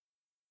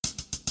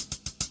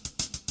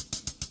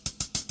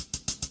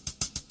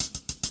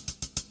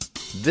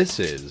This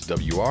is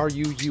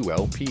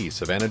WRUULP,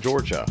 Savannah,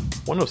 Georgia,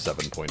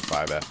 107.5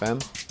 FM,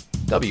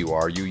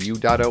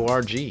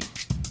 WRUU.org.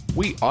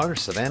 We are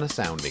Savannah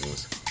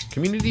Soundings,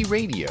 community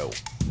radio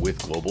with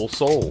global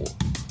soul.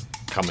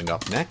 Coming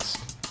up next,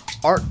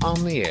 Art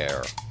on the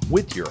Air,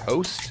 with your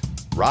host,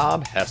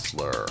 Rob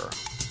Hessler.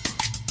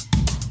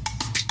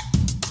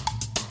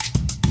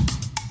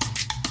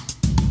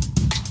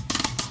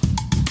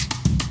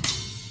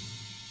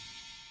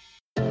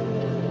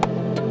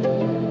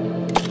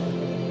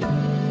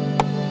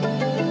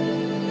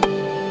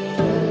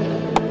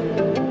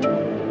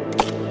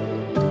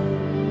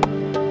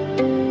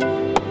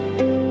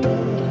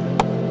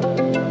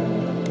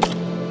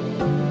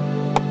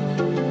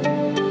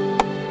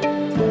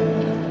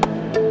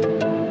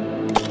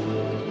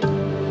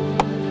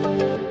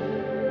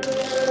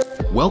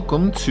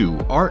 Welcome to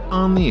Art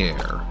on the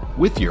Air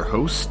with your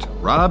host,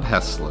 Rob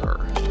Hessler.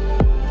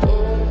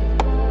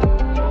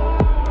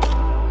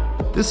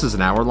 This is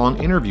an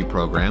hour-long interview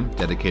program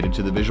dedicated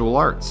to the visual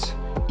arts.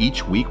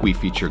 Each week we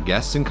feature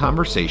guests in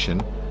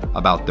conversation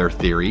about their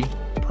theory,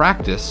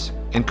 practice,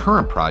 and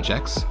current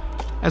projects,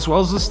 as well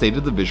as the state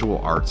of the visual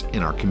arts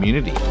in our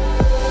community.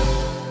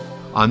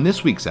 On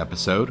this week's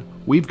episode,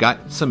 we've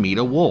got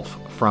Samita Wolf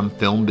from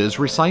Film Biz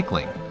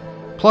Recycling.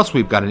 Plus,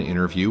 we've got an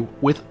interview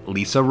with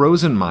Lisa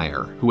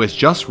Rosenmeyer, who has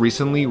just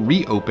recently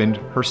reopened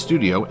her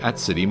studio at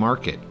City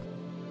Market.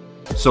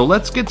 So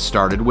let's get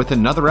started with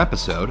another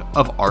episode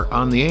of Art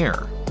on the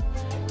Air.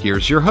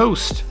 Here's your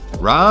host,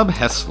 Rob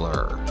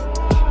Hessler.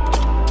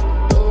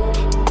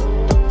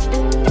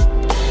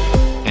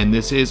 And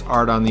this is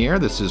Art on the Air.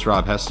 This is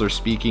Rob Hessler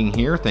speaking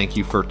here. Thank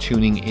you for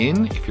tuning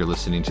in. If you're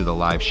listening to the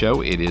live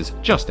show, it is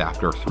just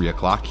after 3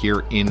 o'clock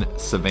here in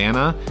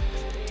Savannah.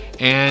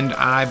 And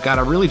I've got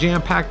a really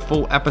jam-packed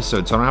full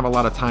episode, so I don't have a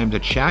lot of time to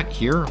chat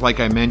here. Like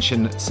I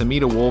mentioned,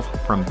 Samita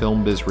Wolf from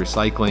Film Biz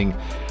Recycling.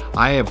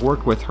 I have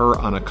worked with her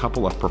on a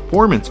couple of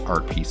performance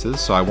art pieces,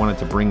 so I wanted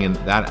to bring in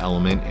that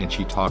element, and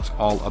she talks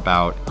all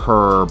about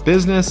her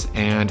business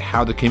and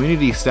how the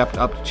community stepped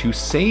up to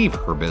save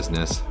her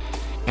business.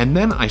 And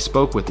then I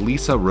spoke with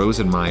Lisa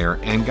Rosenmeyer,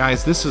 and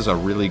guys, this is a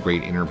really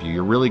great interview.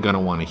 You're really going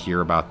to want to hear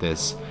about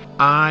this.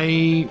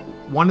 I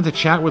wanted to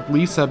chat with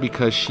Lisa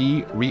because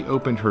she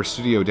reopened her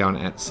studio down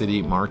at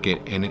City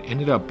Market, and it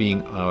ended up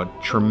being a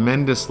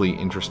tremendously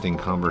interesting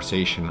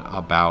conversation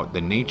about the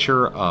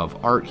nature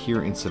of art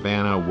here in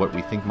Savannah, what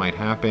we think might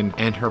happen,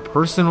 and her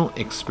personal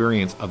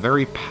experience, a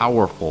very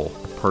powerful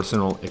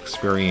personal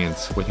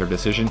experience with her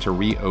decision to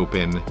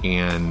reopen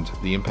and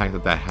the impact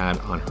that that had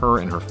on her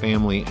and her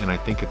family. And I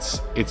think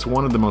it's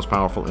one of the most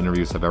powerful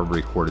interviews I've ever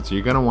recorded, so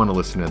you're going to want to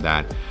listen to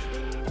that.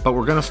 But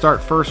we're going to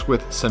start first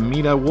with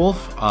Samita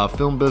Wolf of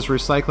Film Biz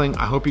Recycling.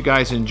 I hope you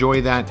guys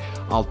enjoy that.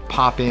 I'll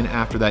pop in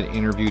after that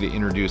interview to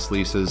introduce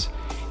Lisa's.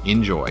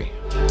 Enjoy.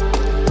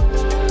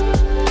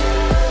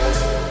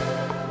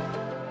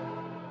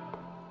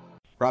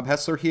 Rob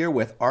Hessler here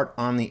with Art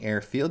on the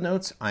Air Field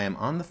Notes. I am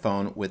on the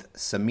phone with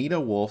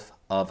Samita Wolf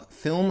of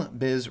Film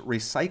Biz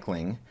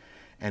Recycling,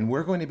 and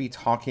we're going to be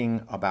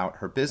talking about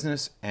her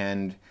business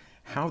and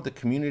how the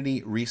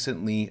community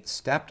recently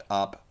stepped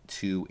up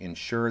to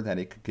ensure that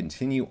it could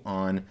continue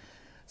on.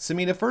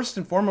 Samita, first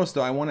and foremost,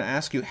 though, I want to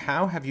ask you,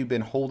 how have you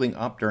been holding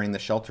up during the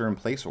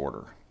shelter-in-place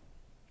order?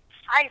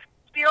 I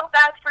feel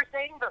bad for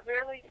saying, but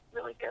really,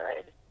 really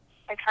good.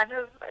 I kind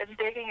of am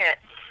digging it.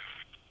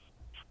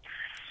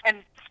 And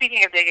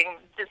speaking of digging,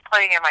 just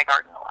playing in my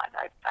garden a lot.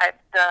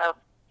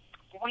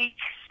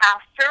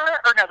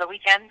 The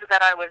weekend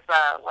that I was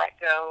let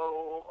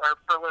go or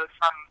furloughed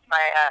from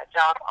my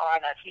job on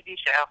a TV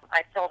show,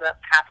 I filled up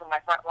half of my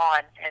front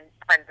lawn and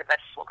planted a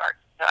vegetable garden.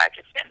 So I've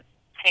just been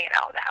hanging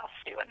out of the house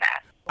doing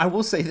that. I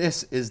will say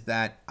this, is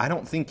that I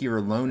don't think you're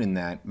alone in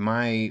that.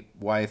 My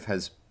wife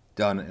has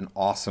done an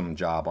awesome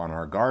job on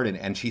our garden,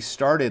 and she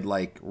started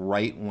like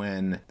right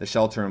when the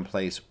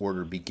shelter-in-place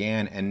order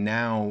began, and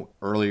now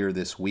earlier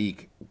this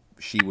week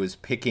she was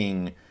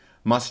picking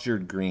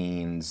mustard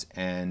greens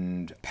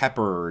and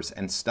peppers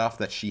and stuff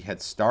that she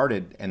had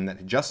started and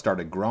that just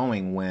started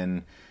growing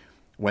when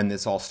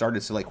this all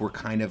started. So like we're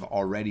kind of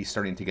already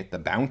starting to get the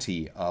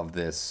bounty of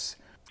this,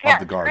 of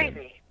the garden.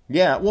 Crazy.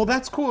 Yeah, well,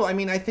 that's cool. I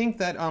mean, I think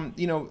that,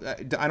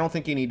 I don't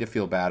think you need to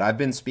feel bad. I've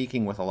been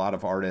speaking with a lot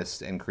of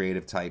artists and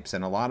creative types,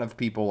 and a lot of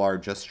people are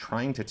just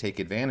trying to take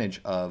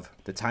advantage of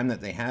the time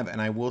that they have.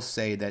 And I will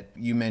say that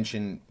you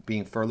mentioned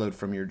being furloughed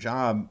from your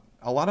job.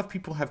 A lot of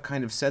people have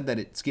kind of said that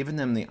it's given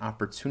them the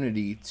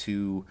opportunity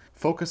to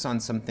focus on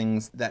some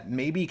things that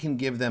maybe can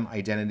give them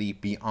identity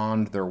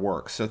beyond their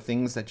work. So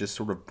things that just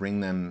sort of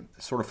bring them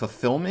sort of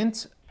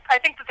fulfillment. I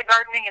think that the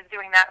gardening is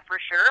doing that for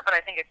sure, but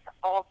I think it's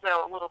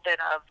also a little bit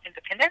of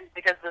independence,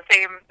 because the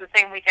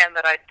same weekend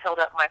that I tilled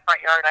up my front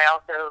yard, I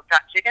also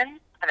got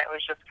chickens, and it was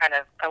just kind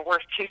of a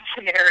worst-case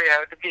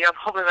scenario to be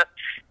able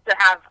to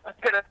have a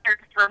bit of food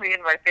for me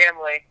and my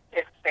family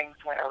if things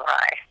went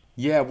awry.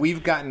 Yeah,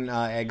 we've gotten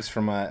eggs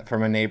from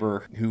a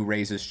neighbor who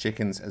raises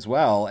chickens as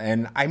well,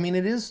 and I mean,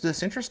 it is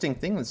this interesting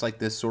thing. It's like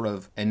this sort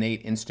of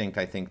innate instinct,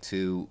 I think,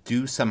 to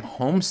do some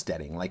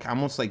homesteading, like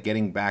almost like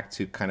getting back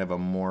to kind of a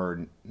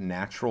more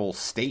natural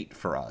state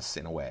for us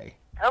in a way.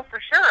 Oh,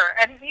 for sure.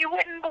 And you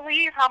wouldn't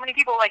believe how many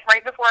people, like,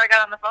 right before I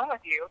got on the phone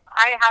with you,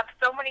 I have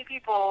so many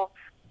people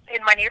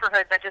in my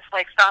neighborhood that just,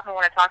 like, stop and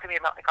want to talk to me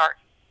about the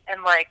garden.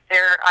 And, like,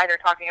 they're either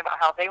talking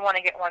about how they want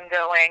to get one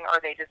going,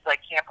 or they just,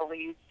 like, can't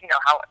believe,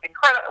 how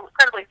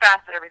incredibly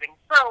fast that everything's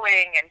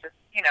growing. And just,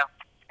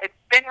 it's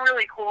been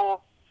really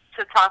cool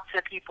to talk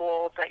to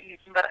people that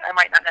I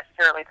might not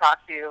necessarily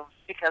talk to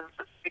because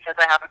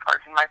I have a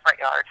garden in my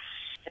front yard.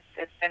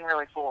 It's been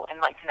really cool, and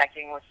like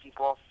connecting with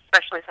people,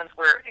 especially since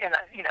we're in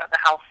the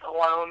house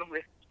alone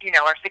with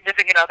our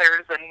significant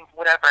others and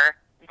whatever.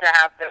 To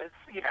have those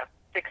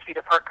 6 feet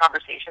apart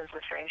conversations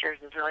with strangers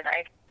is really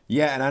nice.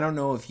 Yeah, and I don't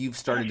know if you've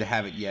started to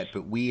have it yet,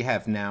 but we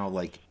have now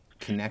like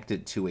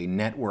connected to a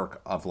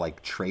network of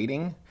like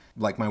trading.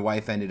 Like my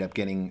wife ended up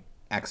getting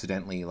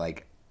accidentally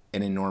like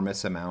an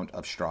enormous amount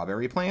of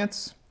strawberry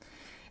plants.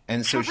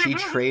 And so she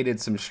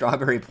traded some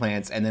strawberry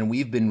plants, and then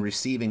we've been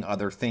receiving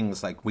other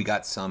things. Like we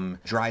got some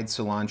dried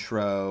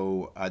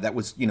cilantro that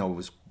was, it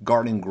was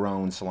garden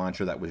grown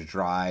cilantro that was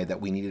dry that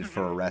we needed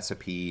for a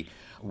recipe.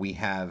 We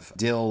have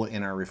dill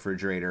in our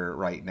refrigerator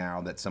right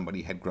now that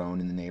somebody had grown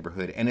in the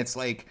neighborhood. And it's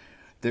like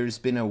there's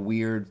been a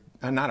weird,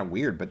 not a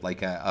weird, but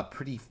like a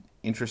pretty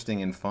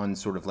interesting and fun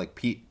sort of like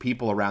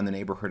people around the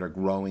neighborhood are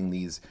growing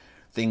these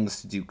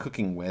things to do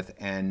cooking with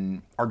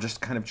and are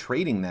just kind of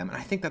trading them. And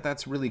I think that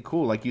that's really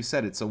cool. Like you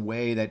said, it's a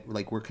way that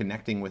like we're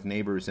connecting with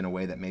neighbors in a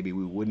way that maybe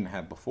we wouldn't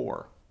have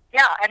before.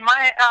 Yeah, and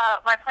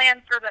my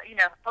plan for the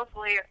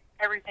hopefully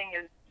everything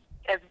is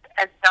as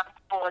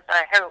bountiful as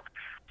I hope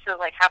to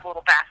like have a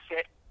little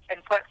basket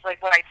and put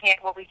like what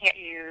we can't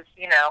use.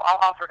 I'll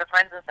offer to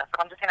friends and stuff, but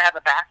I'm just gonna have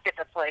a basket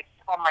that's like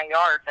on my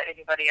yard that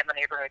anybody in the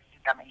neighborhood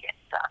can come and get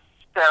stuff.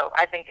 So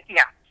I think,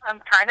 I'm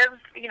kind of,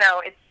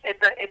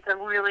 it's a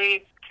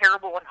really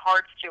terrible and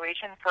hard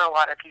situation for a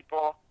lot of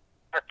people,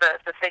 but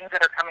the things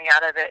that are coming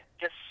out of it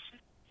just,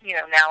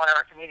 now in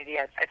our community,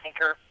 I think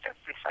are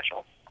pretty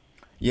special.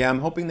 Yeah, I'm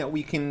hoping that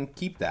we can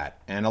keep that.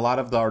 And a lot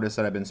of the artists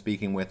that I've been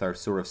speaking with are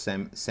sort of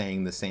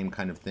saying the same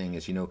kind of thing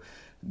as,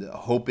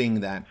 hoping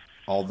that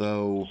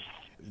although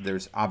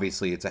there's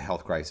obviously it's a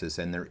health crisis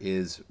and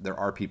there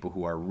are people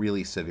who are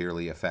really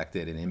severely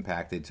affected and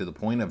impacted to the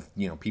point of,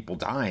 people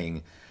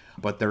dying.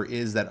 But there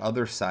is that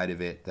other side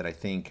of it that I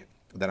think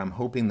that I'm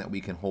hoping that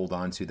we can hold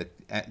on to,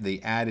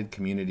 the added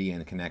community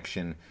and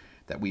connection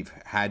that we've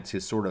had to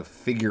sort of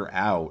figure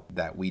out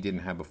that we didn't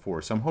have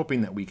before. So I'm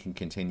hoping that we can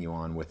continue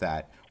on with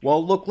that.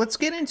 Well, look, let's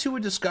get into a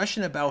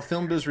discussion about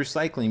Film Biz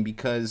Recycling,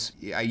 because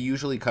I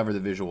usually cover the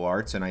visual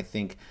arts, and I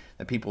think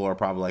that people are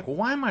probably like, well,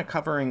 why am I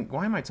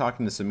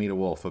talking to Samita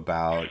Wolf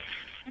about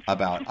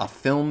a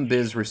Film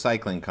Biz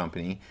Recycling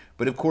company?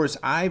 But of course,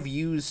 I've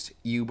used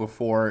you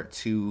before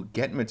to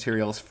get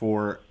materials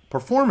for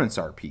performance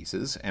art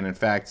pieces. And in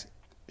fact,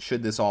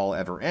 should this all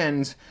ever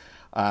end,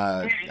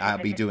 I'll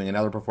be doing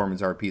another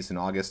performance art piece in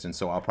August. And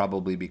so I'll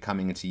probably be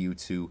coming to you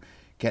to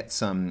get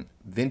some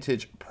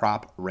vintage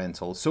prop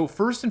rentals. So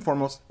first and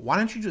foremost, why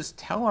don't you just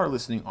tell our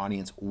listening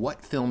audience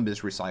what Film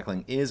Biz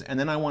Recycling is? And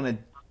then I want to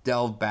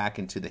delve back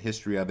into the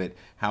history of it,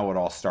 how it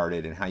all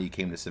started, and how you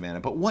came to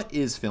Savannah. But what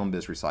is Film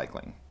Biz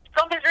Recycling?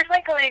 Film Biz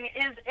Recycling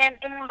is an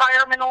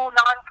environmental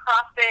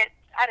nonprofit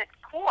at its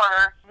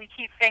core. We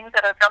keep things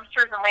out of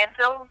dumpsters and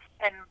landfills,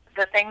 and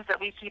the things that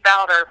we keep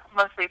out are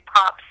mostly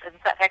props and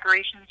set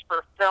decorations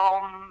for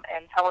film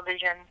and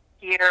television,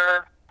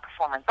 theater,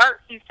 performance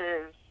art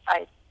pieces.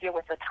 I deal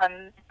with a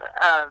ton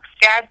of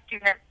SCAD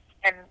students,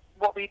 and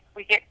what we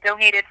get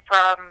donated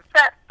from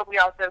sets, but we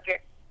also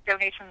get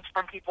donations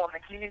from people in the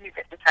community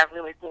that just have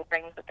really cool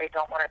things that they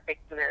don't want to take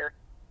to their,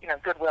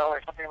 Goodwill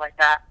or something like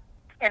that.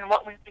 And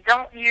what we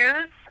don't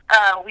use,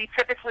 we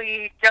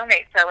typically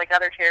donate to like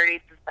other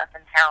charities and stuff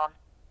in town.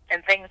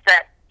 And things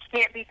that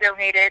can't be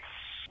donated,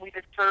 we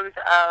dispose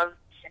of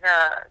in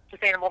a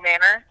sustainable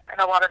manner. And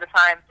a lot of the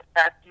times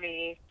that's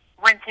me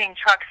renting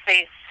truck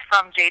space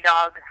from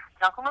J-Dog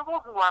Junk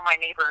Removal, who are my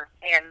neighbors.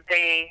 And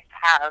they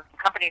have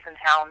companies in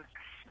town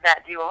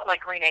that do,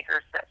 like Green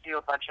Acres, that do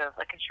a bunch of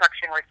like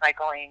construction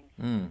recycling.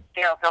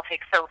 They'll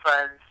take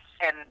sofas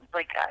and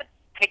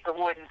take the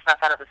wood and stuff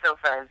out of the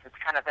sofas. It's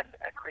kind of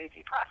a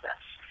crazy process.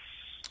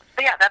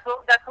 But yeah, that's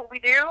what we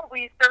do.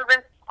 We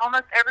service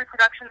almost every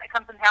production that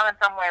comes in town in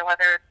some way,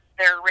 whether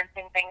they're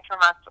renting things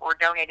from us or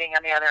donating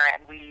on the other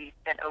end. We've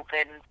been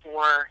open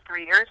for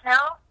 3 years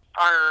now.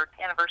 Our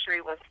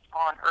anniversary was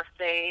on Earth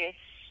Day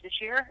this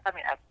year. I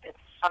mean, it's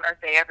on Earth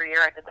Day every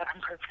year. I did that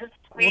on purpose.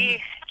 We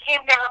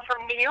came down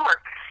from New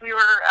York.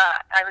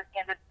 I was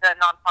handed the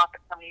nonprofit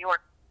from New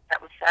York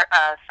that was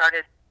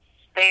started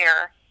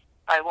there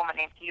by a woman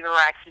named Eva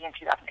Raxey in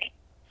 2008.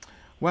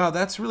 Wow,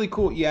 that's really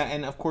cool. Yeah,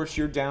 and of course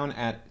you're down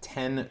at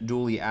 10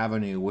 Dooley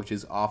Avenue, which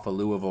is off of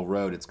Louisville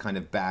Road. It's kind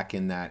of back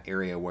in that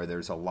area where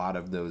there's a lot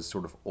of those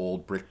sort of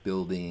old brick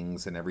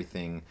buildings and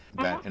everything.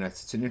 And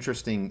it's an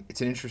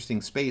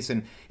interesting space,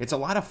 and it's a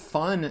lot of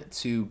fun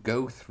to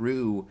go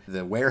through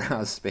the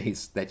warehouse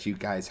space that you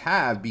guys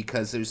have,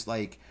 because there's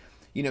like,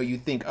 you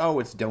think, oh,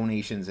 it's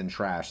donations and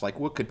trash. Like,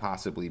 what could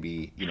possibly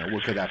be,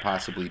 what could that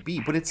possibly be?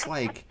 But it's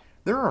like,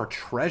 there are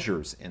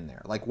treasures in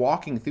there. Like,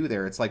 walking through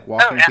there, it's like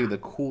walking through the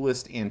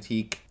coolest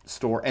antique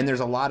store. And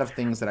there's a lot of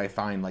things that I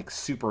find like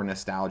super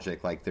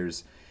nostalgic. Like,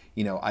 there's,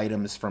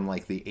 items from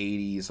like the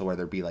 80s, or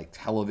there'd be like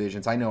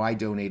televisions. I know I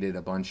donated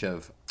a bunch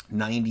of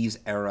 90s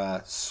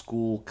era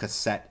school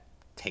cassette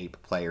tape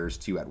players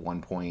to at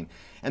one point,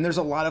 and there's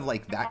a lot of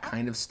like that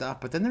kind of stuff.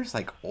 But then there's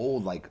like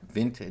old like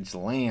vintage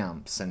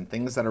lamps and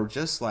things that are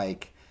just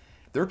like,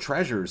 they're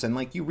treasures. And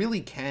like, you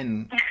really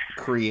can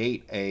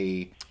create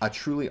a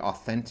truly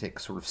authentic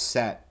sort of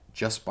set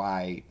just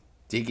by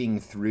digging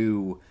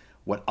through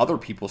what other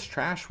people's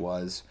trash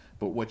was,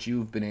 but what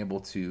you've been able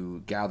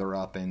to gather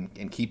up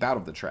and keep out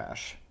of the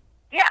trash.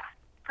 Yeah,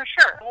 for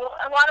sure. Well,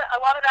 a lot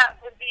of that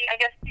would be, I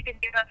guess you can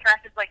do that trash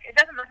is like, it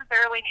doesn't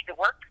necessarily need to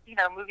work,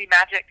 movie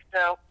magic.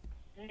 So,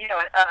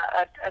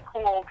 a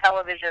cool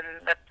television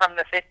that's from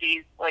the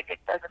 50s, like, it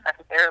doesn't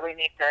necessarily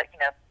need to,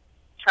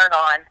 turn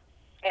on.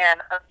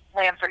 And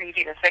lamps are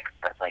easy to fix,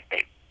 but like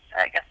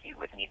I guess you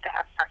would need to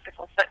have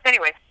practicals. But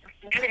anyways,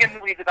 I'm going to get in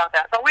the weeds about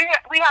that. But we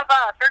have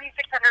 3,600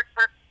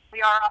 square.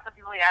 We are off of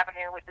Dooley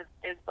Avenue, which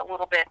is a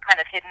little bit kind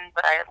of hidden,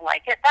 but I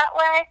like it that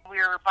way.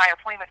 We're by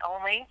appointment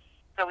only,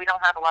 so we don't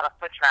have a lot of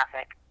foot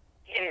traffic.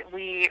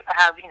 We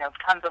have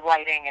tons of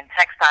lighting and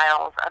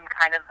textiles. I'm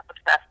kind of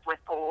obsessed with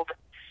old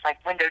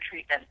like window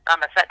treatment. I'm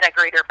a set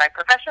decorator by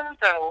profession,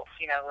 so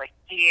like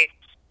see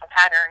a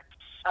pattern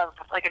of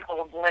like an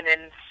old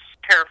linen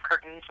pair of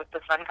curtains with the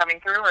sun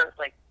coming through, or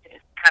like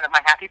it's kind of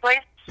my happy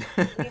place.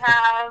 We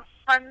have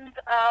tons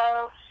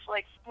of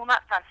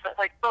not tons, but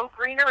like both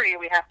greenery.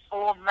 We have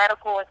old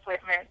medical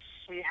equipment.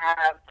 We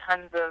have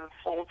tons of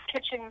old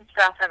kitchen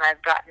stuff, and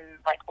I've gotten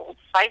like old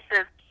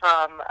spices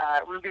from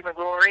Ruby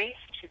McGlory.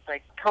 She's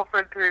like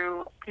pilfered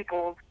through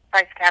people's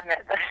spice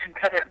cabinet that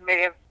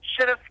it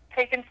should have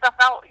taken stuff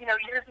out,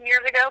 years and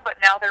years ago, but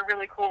now they're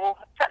really cool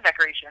set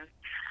decorations.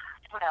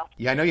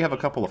 Yeah, I know you have a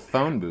couple of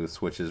phone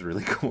booths, which is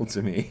really cool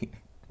to me.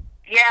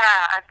 Yeah,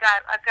 I've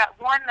got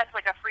one that's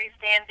like a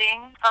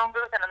freestanding phone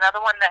booth, and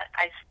another one that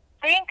I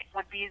think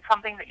would be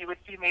something that you would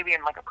see maybe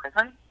in like a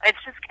prison.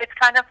 It's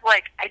kind of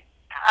like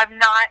I'm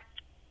not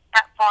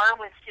that far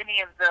with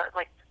any of the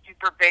like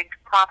super big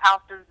prop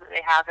houses that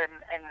they have in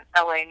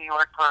LA, New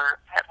York,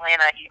 or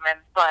Atlanta even,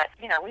 but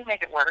we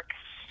make it work.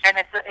 And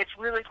it's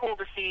really cool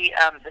to see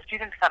the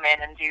students come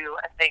in and do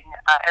a thing.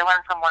 I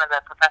learned from one of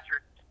the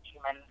professors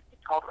and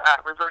it's called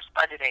reverse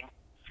budgeting,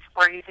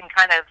 where you can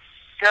kind of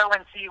go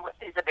and see what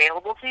is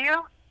available to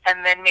you,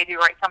 and then maybe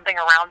write something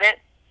around it,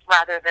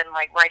 rather than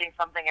like writing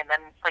something and then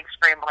like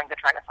scrambling to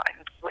try to find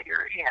what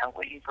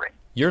you bring.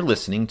 You're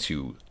listening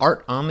to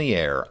Art on the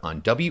Air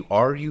on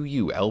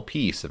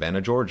WRUU-LP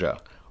Savannah, Georgia,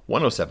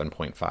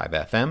 107.5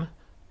 FM,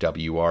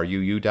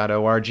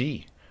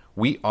 WRUU.org.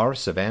 We are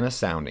Savannah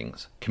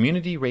Soundings,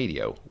 community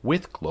radio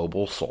with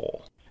global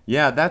soul.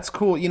 Yeah, that's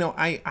cool.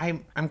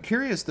 I'm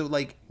curious though,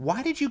 like,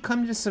 why did you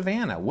come to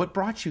Savannah? What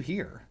brought you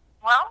here?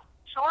 Well,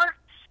 short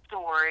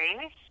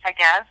story, I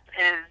guess,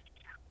 is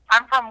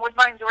I'm from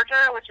Woodbine,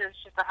 Georgia, which is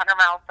just 100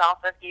 miles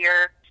south of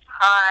here.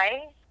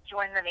 I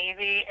joined the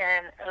Navy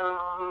in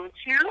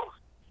 '02,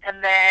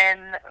 and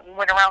then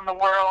went around the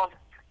world,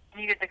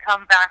 needed to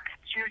come back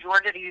to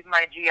Georgia to use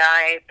my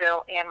GI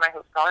Bill and my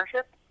Hope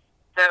Scholarship.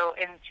 So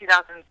in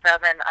 2007,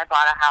 I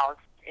bought a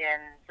house in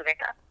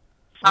Savannah.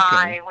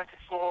 Okay. I went to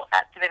school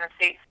at Savannah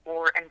State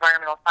for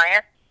environmental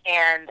science,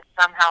 and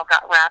somehow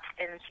got wrapped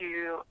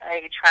into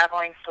a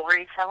traveling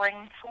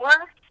storytelling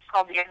tour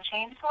called the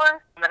Unchained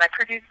Tour. And then I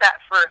produced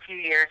that for a few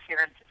years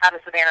here out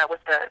of Savannah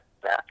with the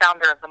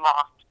founder of the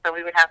Moth. So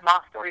we would have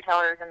Moth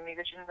storytellers and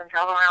musicians and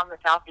travel around the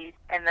Southeast.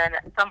 And then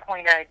at some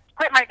point I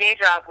quit my day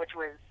job, which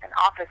was an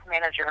office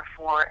manager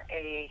for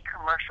a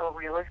commercial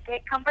real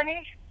estate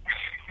company.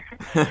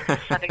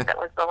 I think that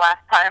was the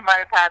last time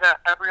I've had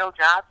a real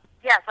job.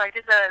 Yeah, so I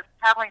did the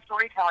traveling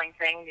storytelling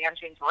thing, the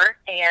Unchained Tour,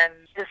 and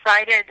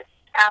decided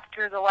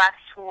after the last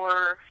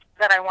tour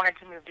that I wanted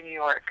to move to New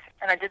York.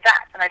 And I did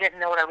that, and I didn't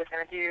know what I was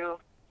going to do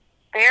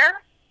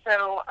there.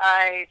 So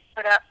I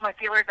put up my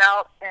feelers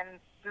out, and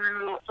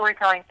through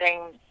storytelling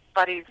thing,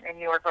 buddies in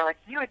New York were like,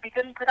 you would be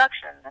good in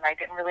production. And I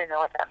didn't really know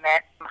what that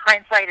meant. In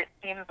hindsight, it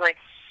seems like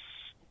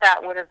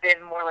that would have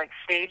been more like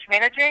stage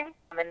managing,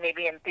 and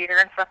maybe in theater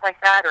and stuff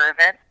like that, or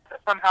events. But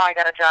somehow I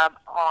got a job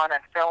on a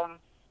film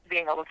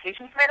being a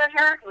locations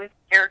manager with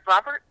Eric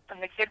Roberts and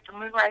the kid from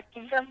Moonrise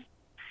Kingdom.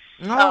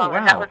 Oh, wow.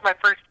 And that was my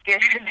first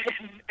gig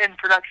in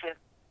production.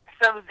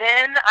 So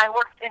then I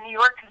worked in New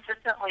York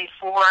consistently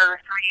for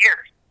 3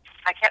 years.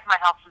 I kept my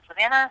house in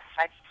Savannah.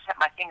 I kept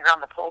my finger on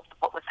the pulse of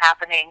what was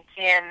happening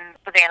in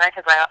Savannah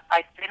because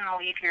I didn't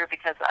leave here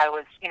because I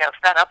was,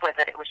 fed up with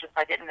it. It was just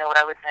I didn't know what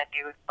I was going to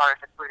do as far as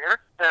a career.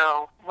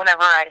 So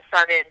whenever I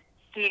started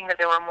seeing that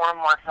there were more and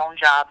more film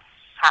jobs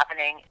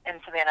happening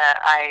in Savannah,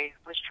 I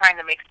was trying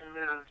to make some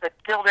moves, but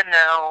still didn't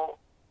know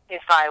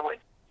if I would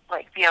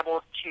be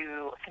able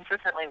to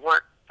consistently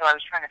work. So I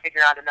was trying to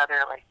figure out another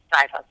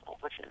side hustle,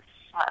 which is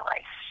my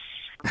life.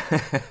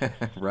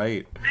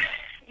 Right.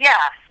 Yeah.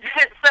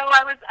 So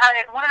one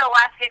of the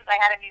last gigs I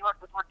had in New York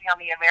was working on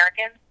The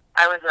Americans.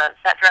 I was a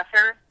set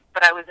dresser,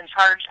 but I was in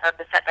charge of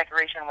the set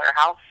decoration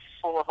warehouse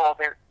full of all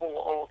their cool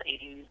old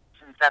 80s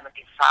and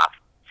 70s props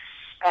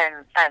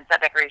and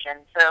set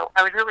decoration. So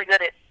I was really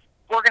good at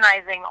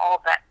organizing all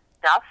of that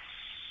stuff.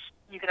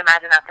 You can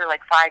imagine after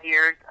 5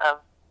 years of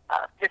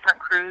different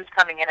crews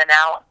coming in and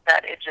out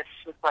that it just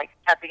was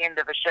at the end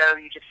of a show,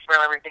 you just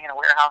throw everything in a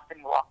warehouse and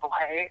you walk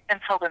away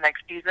until the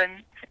next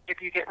season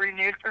if you get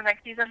renewed for the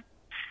next season.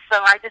 So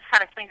I just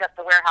kind of cleaned up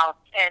the warehouse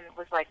and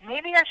was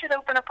maybe I should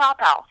open a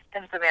prop house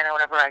in Savannah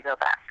whenever I go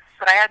back.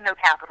 But I had no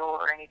capital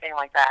or anything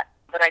like that.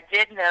 But I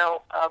did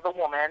know of a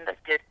woman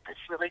that did this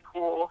really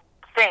cool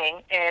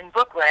thing in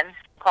Brooklyn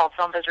called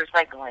Film Biz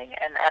Recycling.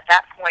 And at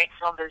that point,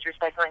 Film Biz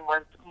Recycling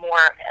was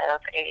more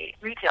of a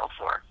retail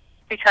store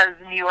because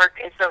New York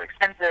is so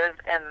expensive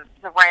and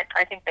the rent,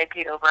 I think they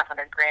paid over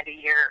 $100,000 a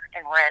year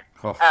in rent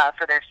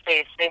for their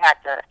space. They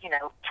had to,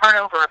 turn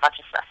over a bunch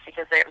of stuff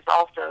because there was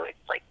also,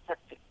 such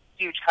a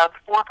huge hub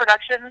for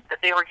production that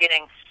they were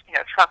getting,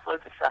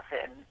 truckloads of stuff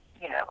in,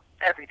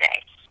 every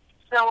day.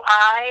 So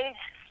I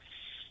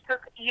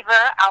took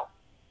Eva out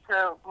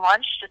to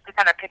lunch just to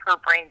kind of pick her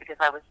brain because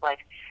I was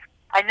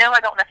I know I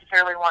don't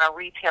necessarily want a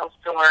retail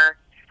store.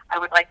 I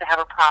would like to have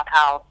a prop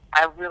house.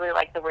 I really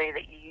like the way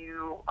that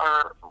you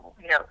are,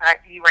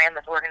 you ran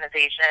this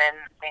organization,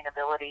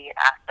 sustainability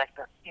aspect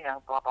of,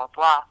 blah, blah,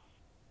 blah.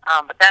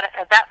 But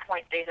at that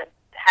point, they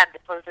had to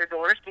close their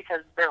doors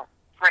because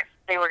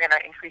they were going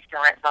to increase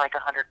their rent by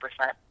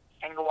 100%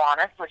 in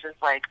Gowanus, which is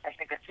I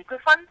think a super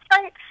fun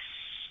site.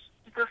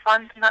 Super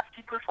fun, not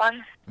super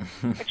fun,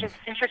 which is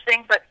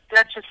interesting, but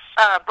that's just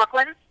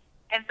Brooklyn.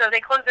 And so they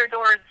closed their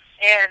doors,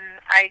 and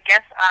I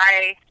guess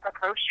I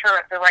approached her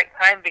at the right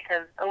time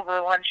because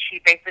over lunch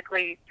she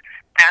basically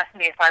asked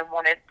me if I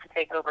wanted to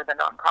take over the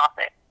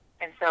nonprofit.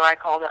 And so I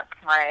called up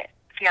my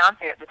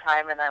fiance at the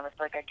time, and I was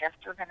I guess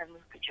we're going to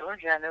move to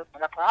Georgia and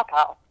open a prop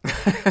house.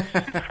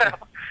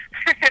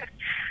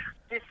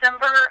 So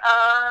December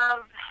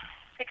of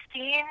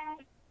 16,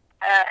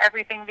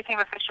 everything became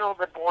official.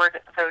 The board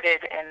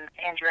voted, and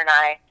Andrew and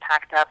I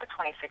packed up a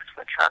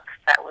 26-foot truck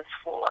that was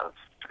full of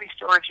 3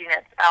 storage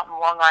units out in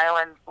Long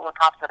Island full of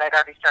props that I'd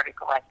already started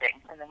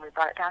collecting, and then we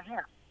brought it down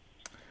here.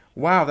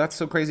 Wow, that's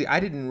so crazy. I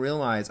didn't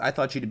realize. I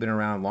thought you'd have been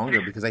around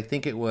longer because I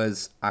think it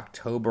was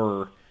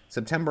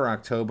September,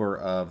 October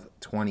of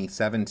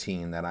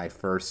 2017 that I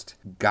first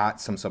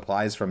got some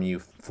supplies from you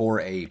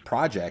for a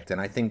project, and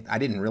I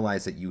didn't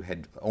realize that you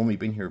had only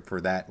been here for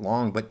that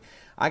long. But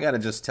I got to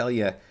just tell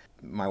you,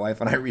 my wife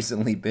and I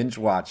recently binge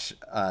watched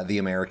The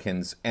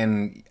Americans,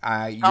 and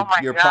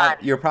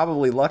you're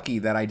probably lucky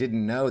that I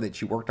didn't know that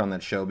you worked on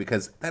that show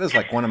because that is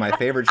one of my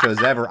favorite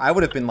shows ever. I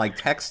would have been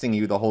texting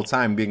you the whole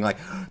time, being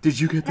 "Did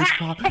you get this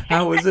pop?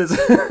 How was this?"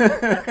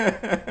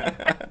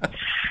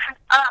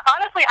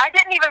 Honestly, I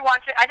didn't even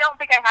watch it. I don't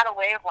think I had a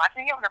way of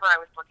watching it whenever I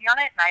was working on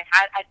it, and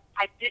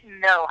I didn't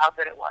know how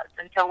good it was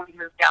until we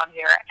moved down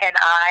here. And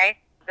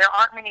there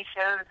aren't many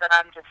shows that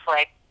I'm just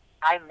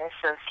I miss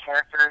those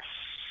characters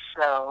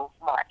so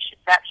much.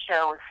 That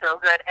show is so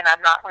good, and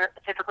I'm not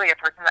typically a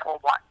person that will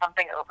watch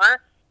something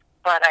over,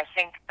 but I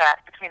think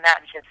that between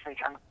that and Kids Week,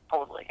 I'm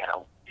totally going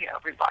to,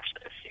 rewatch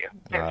those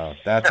too. Wow,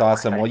 that's so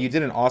awesome. Well, you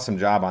did an awesome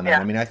job on that. Yeah.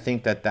 I mean, I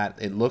think that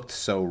it looked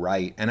so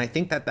right, and I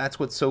think that's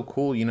what's so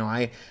cool.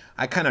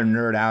 I kind of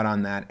nerd out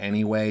on that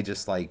anyway,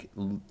 just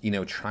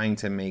trying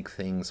to make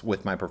things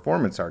with my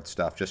performance art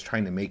stuff, just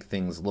trying to make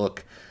things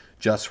look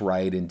just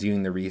right and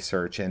doing the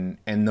research, and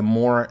the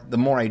more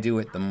I do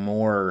it, the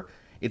more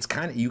it's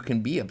kind of, you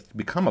can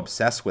become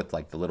obsessed with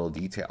the little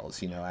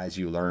details, as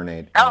you learn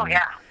it. Oh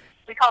yeah,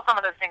 we call some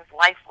of those things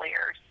life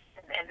layers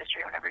in the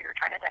industry. Whenever you're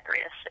trying to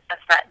decorate a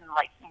set, and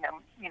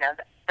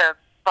the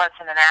butts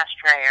in an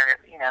ashtray, or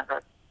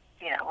the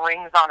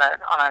rings on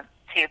a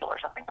table or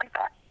something like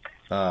that.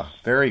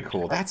 Very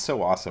cool. That's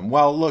so awesome.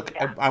 Well, look,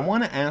 yeah. I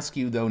want to ask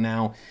you though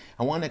now.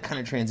 I want to kind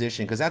of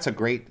transition because that's a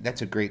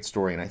great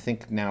story, and I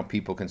think now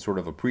people can sort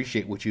of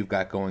appreciate what you've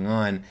got going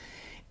on.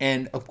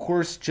 And of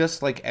course,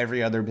 just like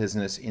every other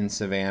business in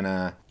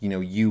Savannah,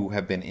 you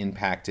have been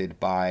impacted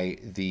by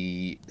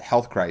the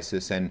health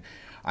crisis. And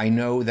I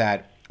know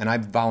that, and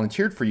I've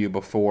volunteered for you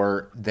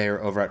before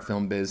there over at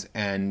Film Biz,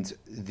 and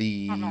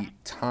the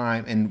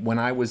time, and when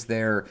I was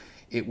there,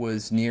 it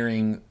was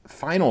nearing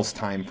finals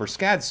time for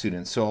SCAD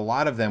students. So a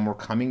lot of them were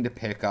coming to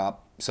pick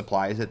up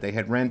supplies that they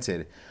had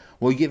rented.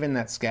 Well, given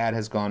that SCAD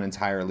has gone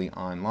entirely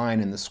online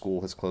and the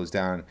school has closed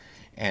down,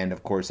 and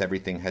of course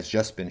everything has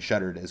just been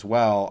shuttered as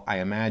well, I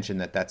imagine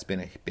that that's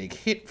been a big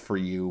hit for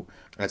you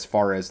as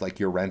far as like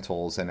your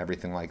rentals and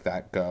everything like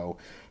that go.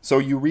 So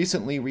you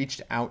recently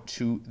reached out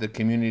to the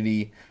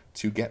community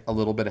to get a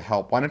little bit of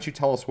help. Why don't you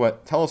tell us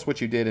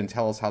what you did and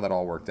tell us how that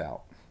all worked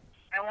out?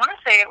 I want to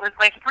say it was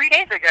like 3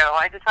 days ago.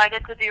 I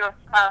decided to do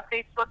a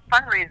Facebook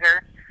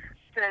fundraiser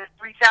to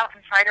reach out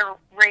and try to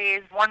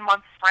raise 1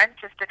 month's rent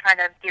just to kind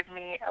of give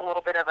me a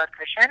little bit of a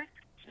cushion.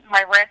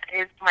 My rent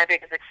is my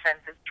biggest expense.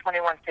 It's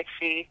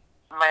 $21.60.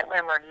 My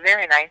landlord is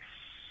very nice,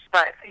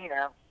 but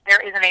there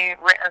isn't any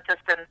rent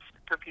assistance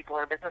for people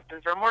or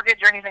businesses or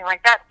mortgage or anything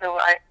like that. So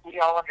we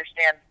all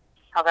understand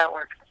how that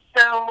works.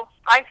 So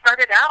I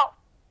started out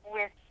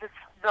with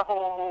the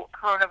whole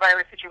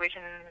coronavirus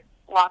situation,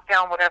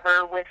 lockdown,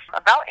 whatever, with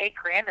about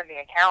 $8,000 in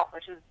the account,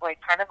 which is like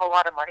kind of a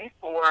lot of money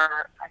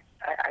for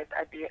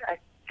I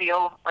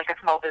feel like a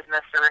small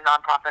business or a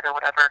nonprofit or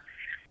whatever.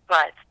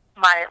 But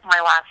my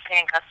last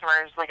paying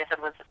customers, like I said,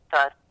 was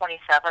the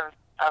 27th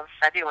of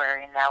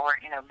February, and now we're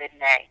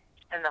mid-May,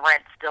 and the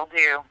rent's still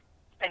due.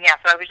 And yeah,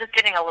 so I was just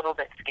getting a little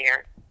bit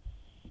scared.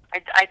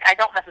 I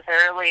don't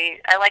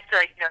necessarily. I like to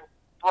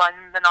run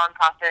the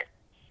nonprofit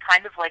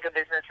kind of like a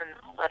business and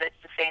let it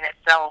sustain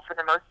itself for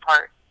the most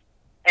part.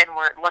 And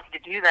we're lucky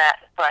to do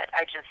that, but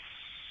it's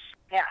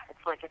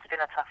like it's been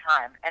a tough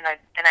time, and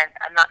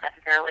I'm not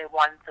necessarily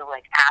one to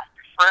like ask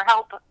for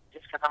help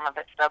just because I'm a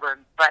bit stubborn.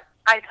 But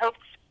I'd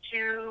hoped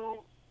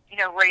to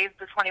raise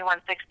the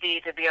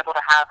 $21.60 to be able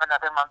to have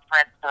another month's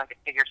rent so I could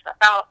figure stuff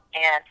out.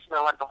 And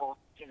lo and behold,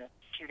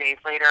 2 days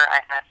later, I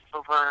had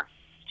over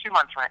 2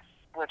 months rent,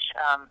 which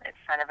is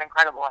kind of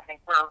incredible. I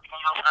think we're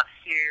now up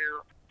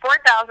to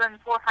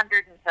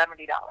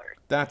 $4,470.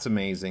 That's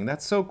amazing.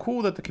 That's so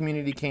cool that the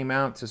community came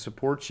out to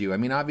support you. I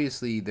mean,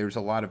 obviously, there's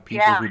a lot of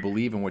people who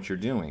believe in what you're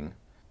doing.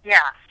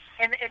 Yeah,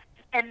 and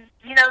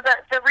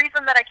the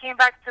reason that I came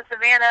back to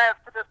Savannah,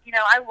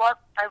 I've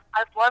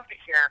loved it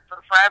here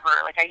for forever.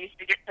 Like I used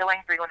to get so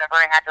angry whenever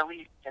I had to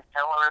leave, just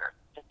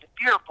it's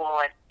beautiful.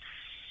 And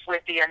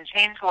with the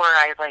Unchained tour,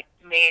 I like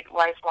made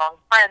lifelong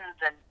friends,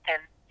 and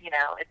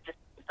it's just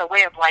the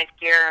way of life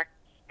here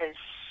is.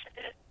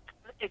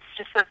 It's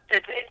just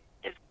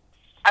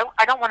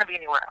I don't want to be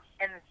anywhere else.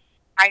 And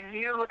I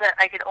knew that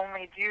I could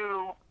only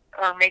do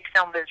or make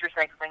Film Biz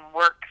Recycling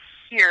work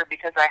here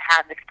because I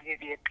had the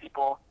community of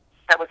people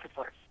that would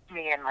support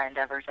me and my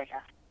endeavors, I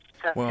guess.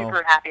 So I'm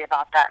super happy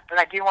about that. But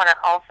I do want to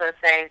also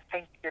say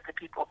thank you to the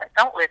people that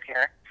don't live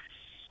here.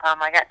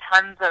 I got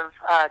tons of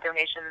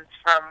donations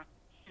from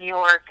New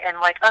York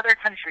and like other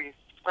countries.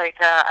 Like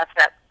I've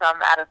got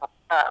some out of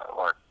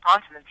or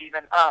continents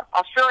even,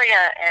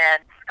 Australia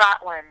and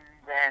Scotland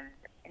and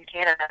in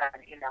Canada,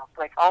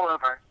 like all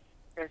over.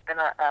 There's been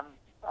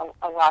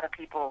a lot of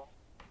people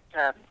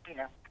to,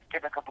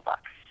 give a couple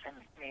bucks, and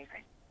it's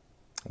amazing.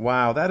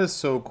 Wow, that is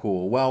so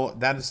cool. Well,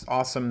 that is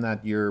awesome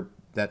that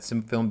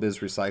Film Biz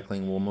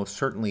Recycling will most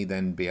certainly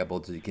then be able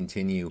to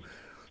continue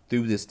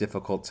through this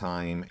difficult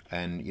time.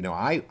 And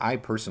I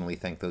personally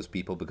thank those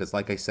people because,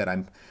 like I said,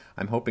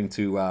 I'm hoping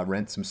to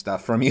rent some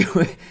stuff from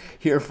you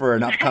here for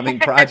an upcoming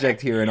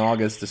project here in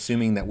August,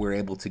 assuming that we're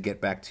able to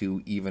get back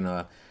to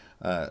even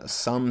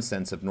some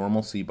sense of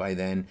normalcy by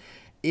then.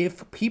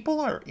 If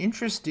people are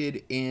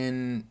interested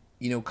in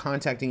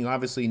contacting you,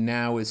 obviously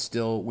now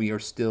we are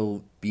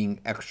still being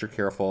extra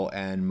careful,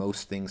 and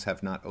most things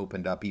have not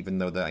opened up, even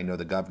though I know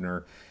the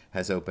governor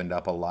has opened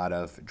up a lot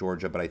of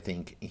Georgia, but I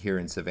think here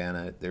in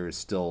Savannah there is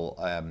still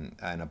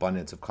an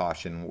abundance of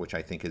caution, which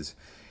I think is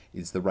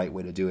the right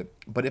way to do it.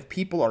 But if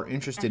people are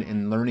interested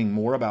in learning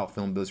more about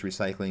Film Biz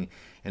Recycling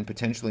and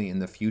potentially in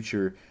the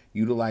future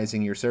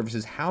utilizing your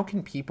services, how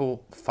can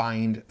people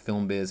find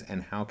Film Biz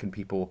and how can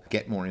people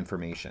get more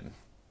information?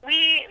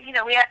 We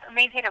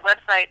maintain a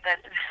website that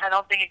I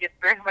don't think it gets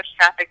very much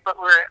traffic, but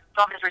we're at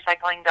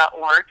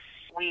filmbizrecycling.org.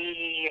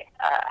 We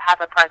have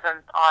a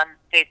presence on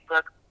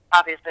Facebook,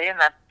 obviously, and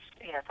that's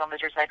Film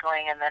Biz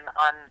Recycling, and then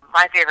on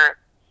my favorite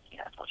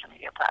social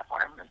media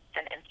platform, it's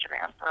been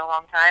Instagram for a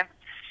long time.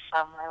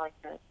 I like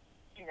to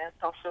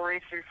tell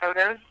stories through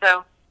photos,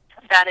 so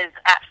that is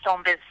at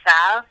Film Biz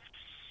Sav.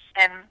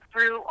 And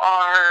through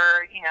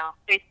our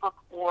Facebook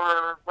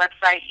or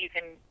website, you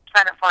can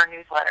sign up for our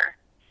newsletter,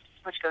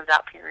 which goes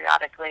out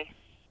periodically.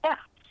 Yeah.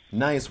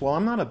 Nice. Well,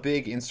 I'm not a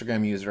big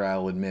Instagram user,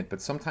 I'll admit,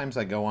 but sometimes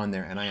I go on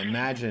there and I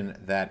imagine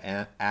that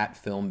at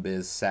Film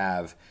Biz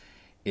Sav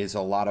is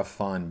a lot of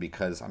fun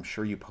because I'm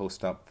sure you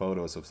post up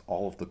photos of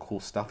all of the cool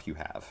stuff you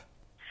have.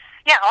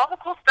 Yeah, all the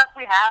cool stuff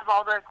we have,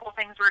 all the cool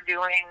things we're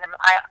doing. And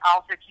I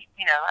also keep,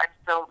 I'm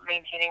still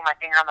maintaining my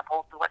finger on the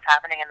pulse of what's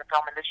happening in the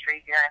film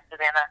industry here in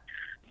Savannah.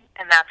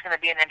 And that's going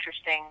to be an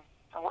interesting,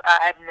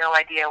 I have no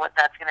idea what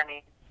that's going to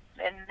mean.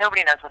 And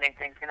nobody knows what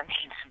anything's going to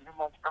mean a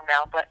month from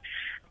now. But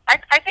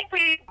I think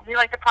we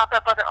like to prop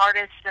up other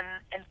artists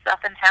and stuff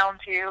in town,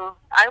 too.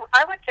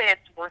 I would say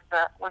it's worth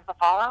the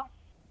follow.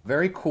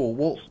 Very cool.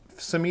 Well,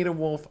 Samita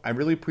Wolf, I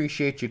really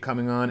appreciate you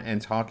coming on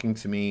and talking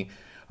to me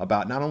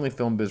about not only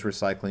Film Biz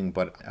Recycling,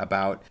 but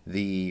about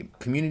the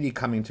community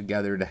coming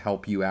together to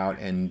help you out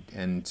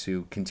and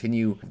to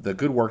continue the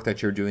good work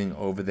that you're doing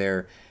over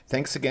there.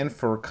 Thanks again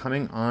for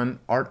coming on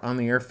Art on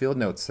the Air Field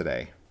Notes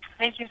today.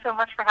 Thank you so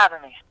much for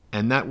having me.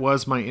 And that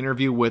was my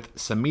interview with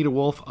Samita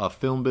Wolf of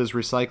Film Biz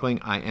Recycling.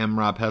 I am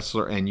Rob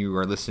Hessler, and you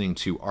are listening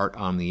to Art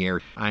on the Air.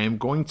 I am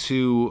going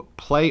to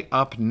play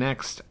up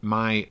next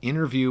my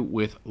interview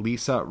with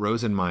Lisa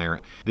Rosenmeyer.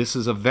 This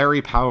is a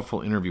very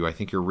powerful interview. I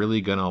think you're really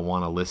going to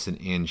want to listen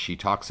in. She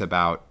talks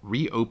about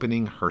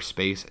reopening her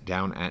space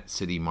down at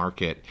City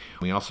Market.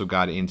 We also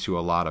got into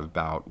a lot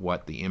about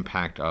what the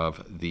impact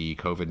of the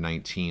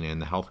COVID-19 and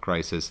the health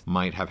crisis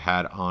might have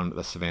had on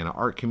the Savannah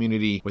art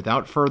community.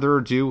 Without further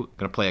ado, I'm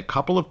going to play a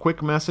couple of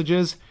quick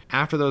messages.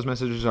 After those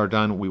messages are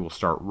done, we will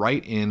start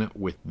right in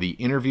with the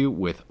interview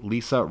with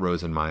Lisa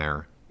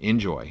Rosenmeyer.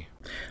 Enjoy.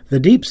 The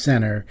Deep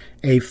Center,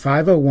 a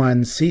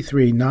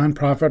 501c3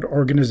 nonprofit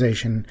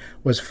organization,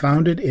 was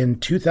founded in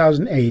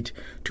 2008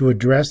 to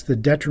address the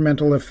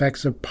detrimental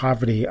effects of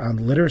poverty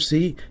on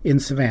literacy in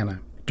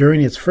Savannah.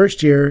 During its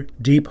first year,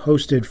 Deep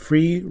hosted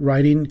free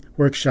writing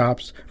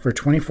workshops for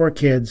 24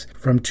 kids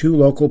from 2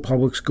 local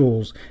public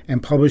schools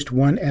and published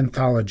 1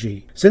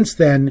 anthology. Since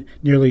then,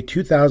 nearly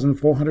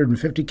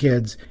 2,450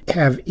 kids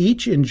have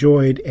each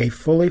enjoyed a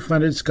fully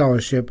funded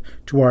scholarship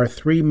to our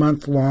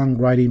 3-month-long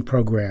writing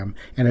program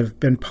and have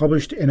been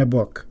published in a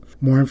book.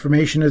 More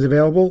information is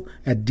available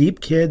at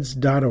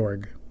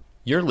deepkids.org.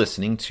 You're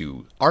listening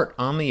to Art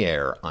on the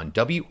Air on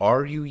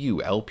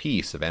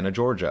WRUU-LP, Savannah,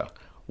 Georgia.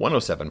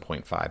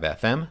 107.5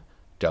 FM,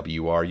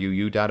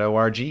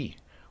 WRUU.org.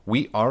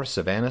 We are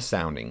Savannah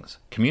Soundings,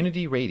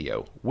 community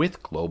radio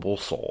with global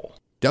soul.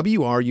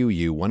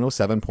 WRUU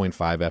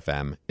 107.5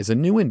 FM is a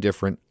new and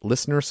different,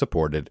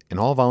 listener-supported, and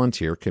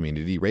all-volunteer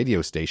community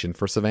radio station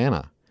for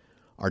Savannah.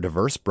 Our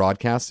diverse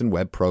broadcast and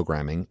web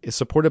programming is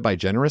supported by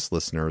generous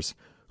listeners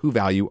who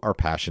value our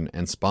passion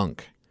and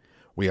spunk.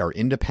 We are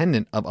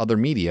independent of other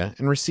media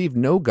and receive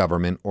no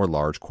government or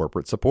large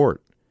corporate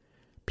support.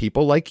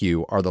 People like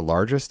you are the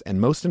largest and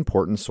most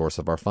important source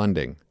of our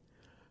funding.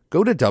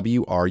 Go to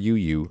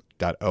WRUU.org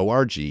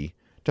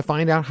to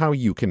find out how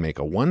you can make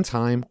a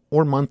one-time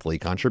or monthly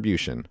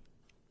contribution.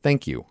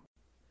 Thank you.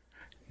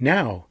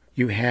 Now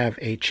you have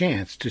a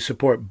chance to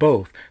support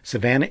both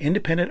Savannah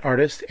Independent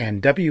Artists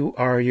and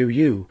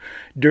WRUU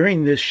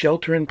during this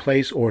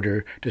shelter-in-place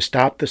order to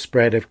stop the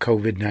spread of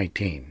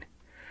COVID-19.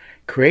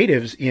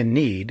 Creatives in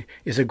Need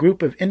is a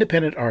group of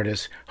independent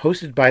artists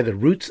hosted by the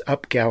Roots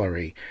Up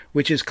Gallery,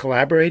 which is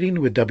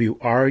collaborating with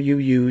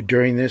WRUU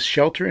during this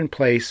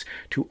shelter-in-place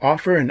to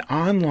offer an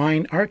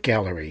online art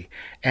gallery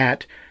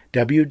at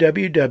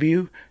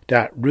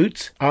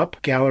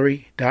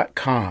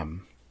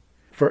www.rootsupgallery.com.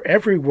 For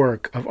every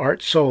work of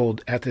art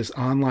sold at this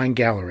online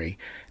gallery,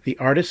 the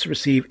artists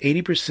receive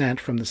 80%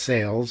 from the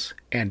sales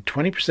and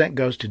 20%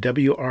 goes to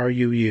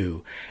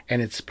WRUU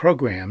and its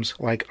programs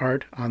like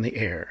Art on the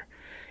Air.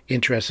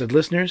 Interested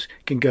listeners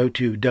can go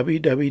to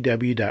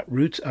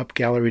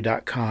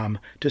www.rootsupgallery.com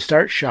to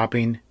start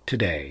shopping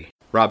today.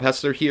 Rob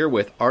Hessler here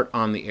with Art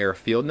on the Air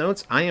Field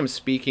Notes. I am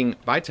speaking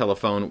by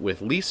telephone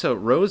with Lisa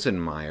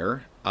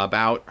Rosenmeyer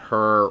about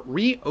her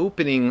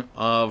reopening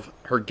of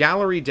her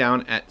gallery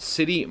down at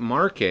City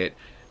Market.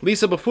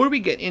 Lisa, before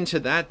we get into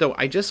that, though,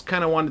 I just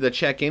kind of wanted to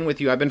check in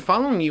with you. I've been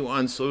following you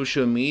on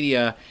social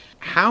media.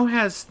 How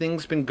has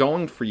things been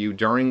going for you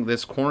during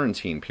this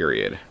quarantine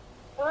period?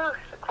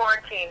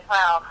 Quarantine,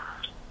 wow,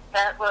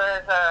 that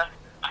was a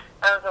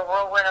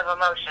whirlwind of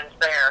emotions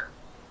there.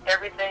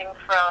 Everything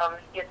from,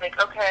 you think,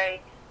 okay,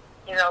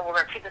 we're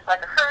going to treat this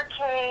like a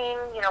hurricane,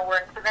 we're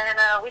in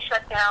Savannah, we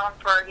shut down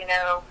for,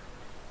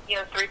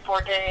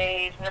 3-4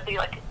 days, and it'll be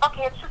like,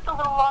 okay, it's just a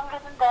little longer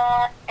than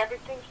that,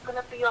 everything's going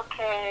to be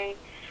okay.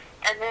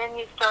 And then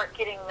you start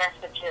getting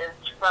messages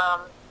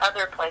from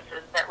other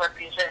places that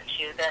represent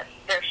you that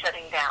they're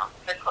shutting down,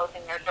 they're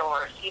closing their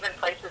doors, even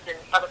places in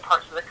other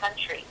parts of the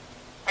country.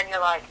 And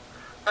you're like,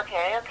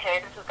 okay,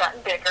 this has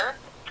gotten bigger.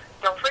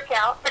 Don't freak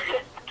out.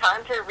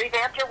 Time to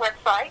revamp your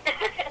website.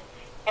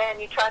 And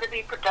you try to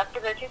be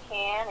productive as you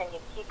can, and you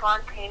keep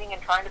on painting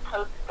and trying to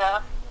post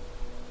stuff.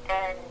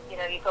 And, you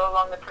go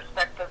along the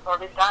perspective, or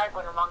at least I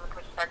went along the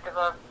perspective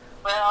of,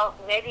 well,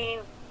 maybe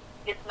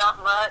it's not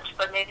much,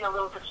 but maybe a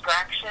little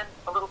distraction,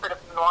 a little bit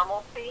of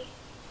normalcy.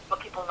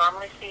 What people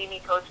normally see me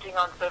posting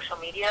on social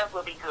media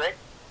will be good,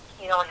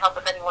 and help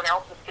if anyone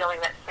else is feeling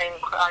that same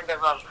kind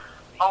of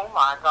oh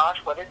my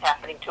gosh, what is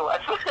happening to us?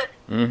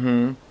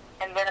 Mm-hmm.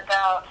 And then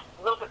about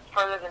a little bit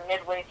further than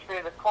midway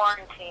through the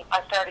quarantine,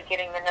 I started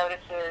getting the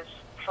notices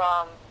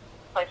from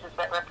places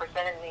that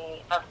represented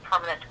me of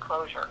permanent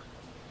closure.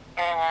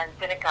 And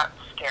then it got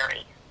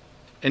scary.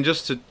 And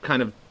just to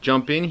kind of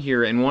jump in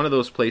here, and one of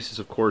those places,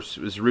 of course,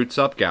 was Roots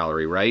Up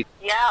Gallery, right?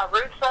 Yeah,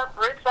 Roots Up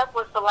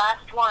was the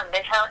last one.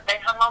 They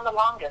hung on the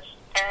longest.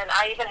 And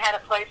I even had a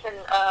place in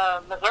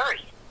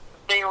Missouri.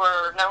 They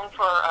were known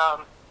for...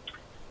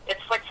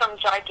 it's like some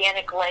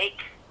gigantic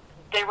lake.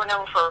 They were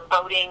known for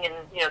boating, and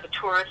the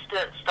tourist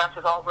stuff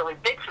is all really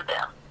big for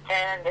them.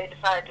 And they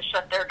decided to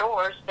shut their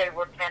doors. They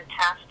were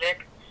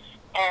fantastic.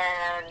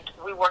 and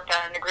we worked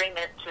out an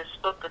agreement to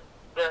split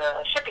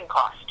the shipping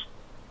cost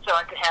so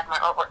I could have my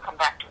artwork come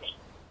back to me.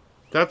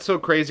 That's so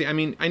crazy. I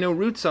mean, I know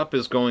Roots Up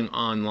is going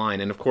online,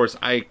 and of course,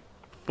 I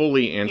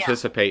fully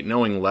anticipate,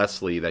 knowing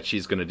Leslie, that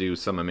she's going to do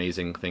some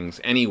amazing things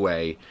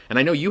anyway. And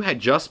I know you had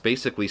just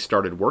basically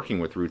started working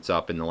with Roots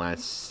Up in the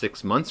last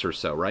 6 months or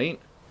so, right?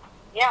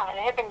 Yeah, and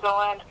it had been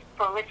going,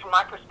 at least from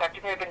my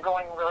perspective, it had been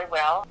going really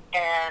well,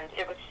 and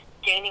it was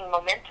gaining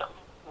momentum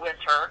with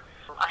her.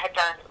 I had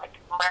done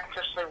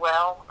miraculously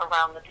well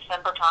around the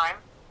December time,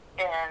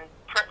 and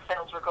print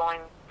sales were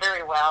going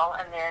very well.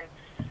 And then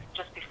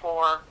just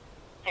before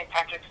St.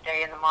 Patrick's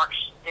Day in the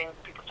March things,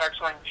 people started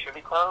showing, should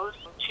we close?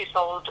 She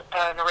sold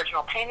an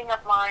original painting of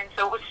mine,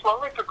 so it was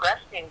slowly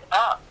progressing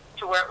up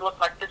to where it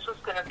looked like this was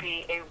going to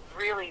be a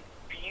really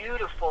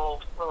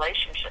beautiful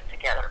relationship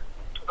together,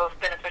 both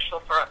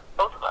beneficial for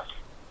both of us.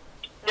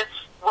 This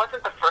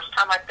wasn't the first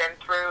time I've been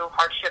through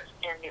hardships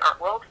in the art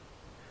world.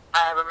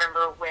 I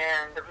remember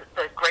when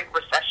the Great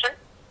Recession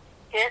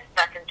hit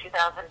back in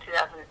 2000,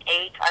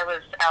 2008. I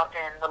was out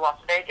in the Las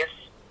Vegas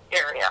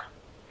area,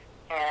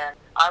 and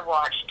I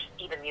watched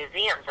even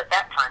museums at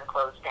that time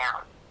close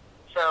down.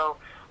 So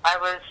I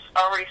was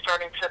already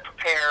starting to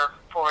prepare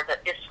for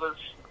that this was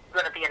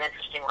going to be an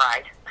interesting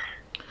ride.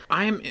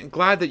 I'm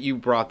glad that you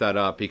brought that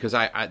up, because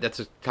I that's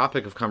a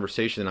topic of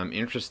conversation that I'm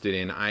interested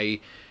in.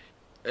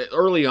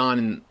 Early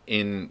on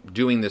in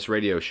doing this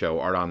radio show,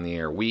 Art on the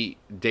Air,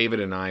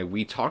 David and I,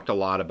 we talked a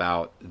lot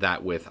about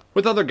that with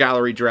other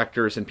gallery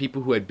directors and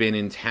people who had been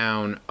in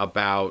town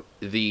about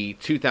the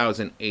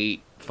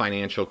 2008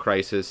 financial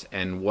crisis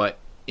and what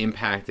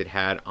impact it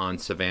had on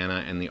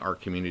Savannah and the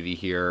art community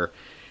here,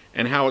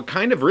 and how it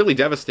kind of really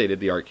devastated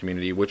the art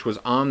community, which was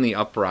on the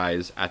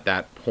uprise at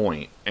that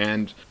point.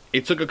 And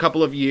it took a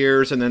couple of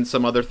years, and then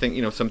some other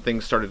some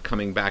things started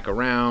coming back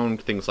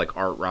around, things like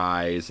Art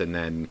Rise, and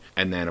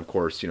then of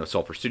course,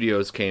 Sulphur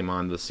Studios came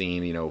on the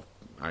scene,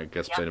 I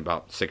guess been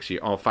about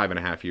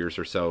 5.5 years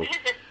or so.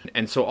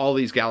 And so all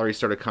these galleries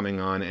started coming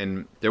on,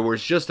 and there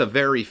was just a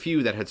very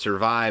few that had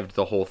survived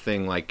the whole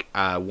thing. Like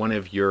one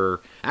of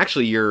your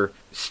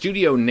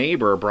studio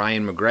neighbor,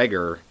 Brian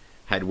McGregor,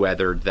 had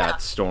weathered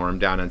that storm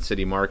down on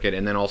City Market,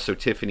 and then also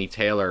Tiffany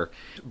Taylor.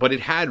 But it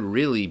had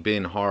really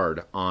been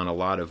hard on a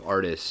lot of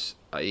artists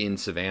in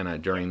Savannah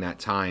during that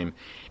time.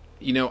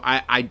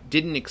 I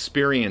didn't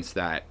experience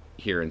that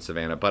here in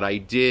Savannah, but I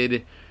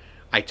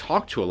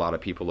talked to a lot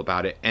of people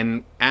about it,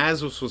 and as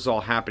this was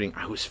all happening,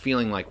 I was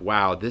feeling like,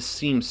 wow, this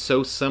seems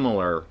so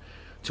similar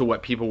to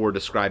what people were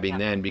describing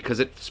then, because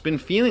it's been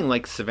feeling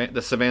like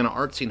the Savannah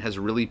art scene has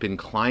really been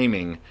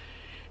climbing.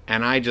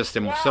 And I just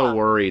am so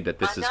worried that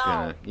this is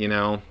going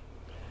to,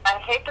 I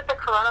hate that the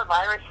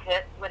coronavirus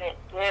hit when it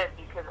did,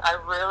 because I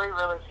really,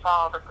 really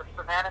saw that the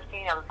Savannah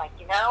scene, I was like,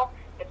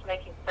 it's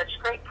making such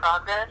great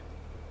progress.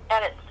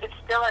 And it's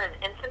still at an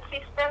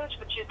infancy stage,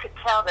 but you could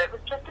tell that it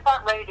was just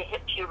about ready to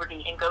hit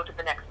puberty and go to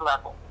the next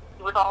level.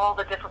 With all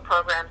the different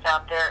programs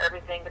out there,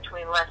 everything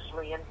between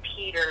Leslie and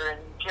Peter and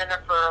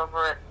Jennifer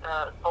over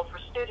at Sulphur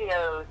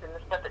Studios, and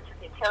the stuff that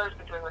Tiffany Taylor's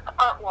been doing with the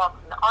art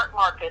walks and the art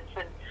markets,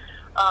 and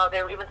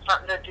they were even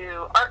starting to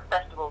do art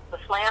festivals, the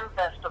Slam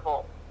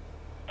Festival.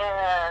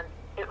 And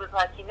it was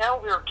like, we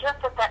were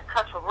just at that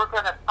cusp where we're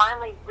going to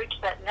finally reach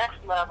that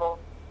next level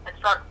and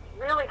start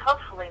really,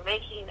 hopefully,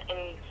 making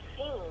a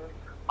scene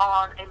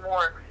on a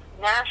more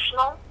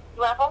national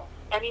level,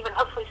 and even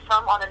hopefully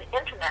some on an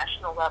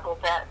international level,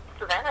 that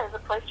Savannah is a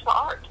place for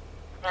art.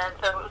 And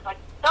so it was like,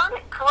 darn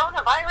it,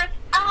 coronavirus,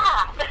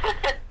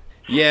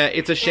 Yeah,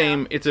 it's a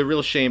shame. It's a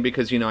real shame,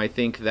 because, I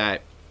think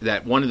that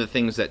one of the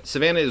things that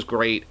Savannah is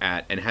great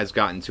at and has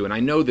gotten to, and I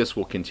know this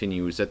will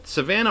continue, is that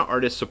Savannah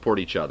artists support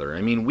each other.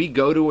 I mean, we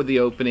go to the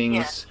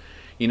openings,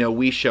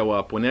 we show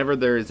up. Whenever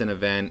there is an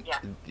event,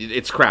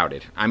 it's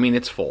crowded. I mean,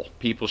 it's full.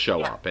 People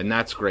show up, and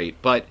that's great.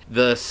 But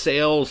the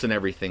sales and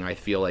everything, I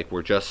feel like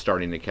we're just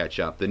starting to catch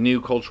up. The new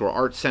Cultural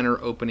Arts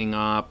Center opening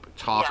up,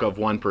 talk of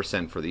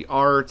 1% for the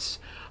arts.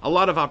 A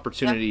lot of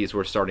opportunities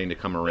were starting to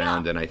come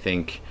around, and I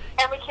think...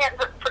 And we can't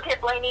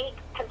forget Laney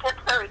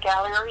Contemporary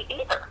Gallery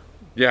either.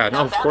 Yeah,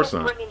 no, of course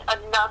not. That was bringing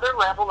another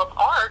level of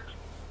art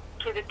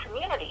to the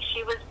community.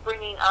 She was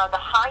bringing the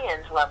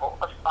high-end level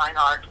of fine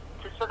art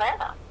to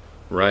Savannah,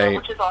 right?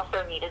 Which is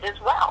also needed as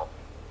well,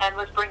 and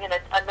was bringing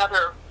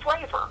another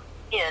flavor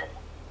in,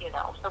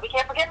 So we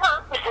can't forget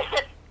her.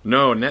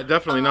 No,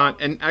 definitely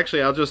not. And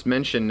actually, I'll just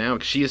mention now,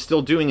 she is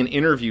still doing an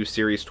interview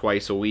series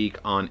twice a week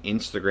on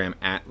Instagram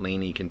at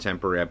Laney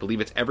Contemporary. I believe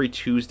it's every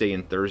Tuesday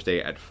and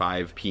Thursday at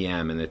 5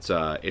 p.m. And it's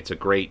a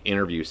great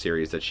interview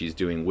series that she's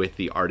doing with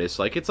the artists.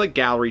 It's like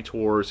gallery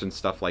tours and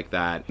stuff like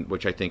that,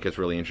 which I think is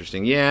really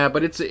interesting. Yeah,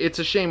 but it's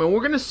a shame. And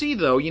we're going to see,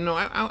 though,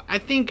 I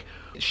think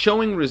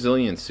showing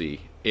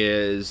resiliency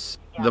is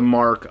the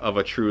mark of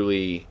a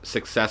truly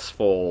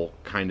successful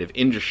kind of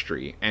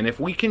industry. And if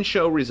we can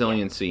show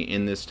resiliency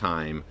in this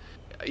time,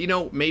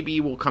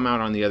 maybe we'll come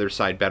out on the other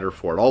side better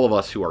for it. All of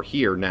us who are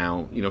here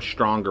now,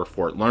 stronger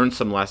for it, learn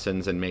some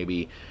lessons, and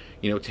maybe,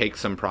 take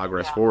some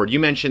progress forward. You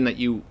mentioned that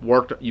you've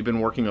been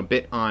working a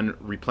bit on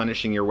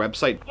replenishing your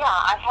website. Yeah,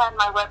 I had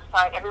my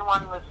website.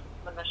 Everyone was,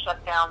 when the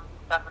shutdowns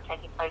and stuff were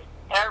taking place,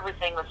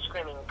 everything was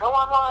screaming, go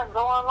online,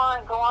 go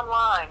online, go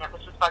online. It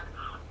was just like,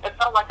 it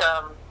felt like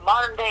a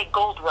modern day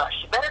gold rush.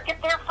 You better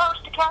get there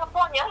first to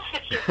California,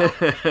 or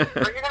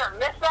you're going to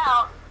miss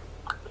out.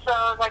 So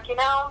I was like,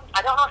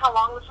 I don't know how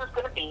long this is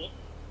going to be.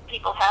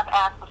 People have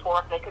asked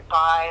before if they could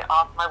buy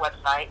off my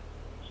website.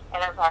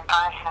 And I was like,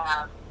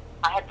 I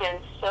had been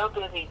so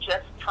busy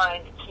just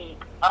trying to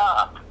keep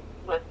up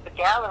with the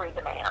gallery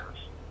demands.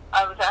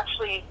 I was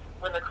actually,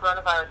 when the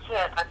coronavirus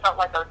hit, I felt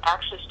like I was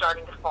actually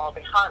starting to fall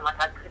behind,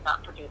 like I could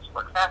not produce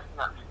work fast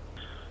enough.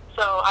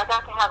 So I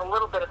got to have a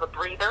little bit of a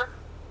breather,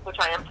 which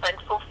I am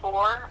thankful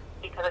for,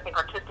 because I think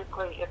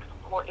artistically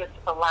it's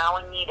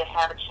allowing me to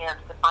have a chance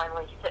to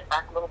finally sit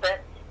back a little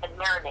bit and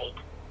marinate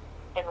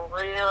and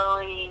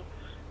really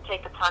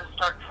take the time to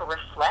start to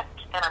reflect.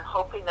 And I'm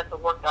hoping that the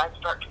work that I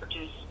start to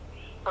produce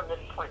from this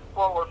point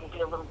forward will be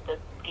a little bit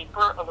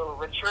deeper, a little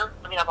richer.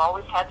 I mean, I've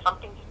always had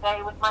something to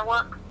say with my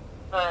work,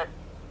 but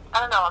I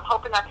don't know, I'm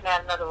hoping I can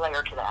add another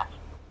layer to that.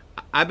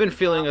 I've been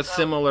feeling a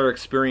similar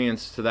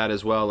experience to that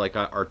as well, like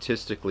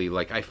artistically.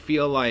 Like, I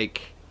feel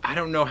like, I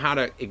don't know how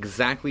to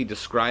exactly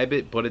describe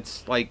it, but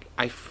it's like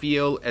I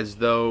feel as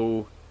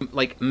though,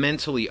 like,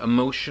 mentally,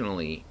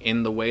 emotionally,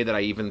 in the way that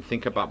I even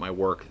think about my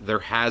work, there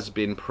has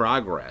been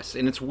progress.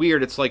 And it's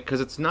weird, it's like,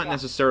 because it's not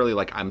necessarily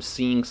like I'm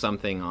seeing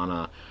something on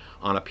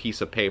a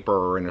piece of paper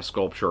or in a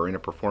sculpture or in a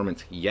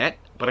performance yet,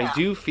 but I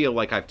do feel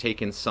like I've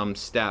taken some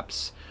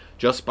steps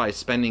just by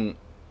spending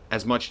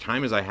as much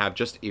time as I have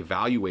just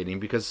evaluating,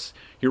 because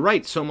you're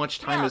right, so much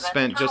time is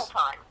spent just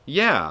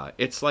time.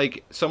 It's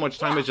like so much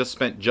time is just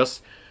spent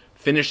just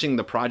finishing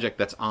the project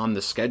that's on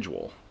the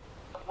schedule.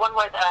 One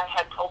way that I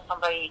had told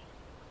somebody,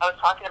 I was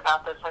talking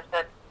about this, I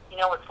said,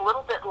 it's a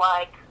little bit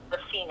like the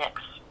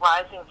phoenix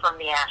rising from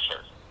the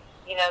ashes.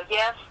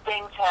 Yes,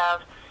 things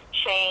have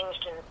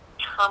changed and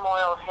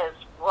turmoil has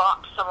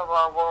rocked some of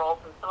our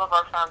worlds and some of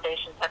our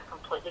foundations have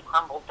completely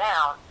crumbled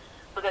down,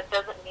 but that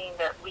doesn't mean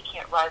that we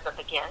can't rise up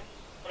again.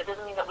 And it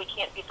doesn't mean that we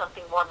can't be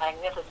something more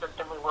magnificent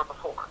than we were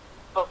before,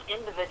 both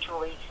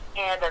individually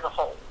and as a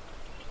whole.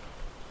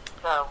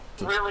 So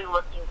really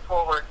looking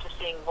forward to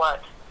seeing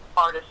what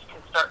artists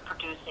can start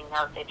producing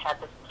now that they've had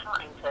this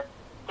time to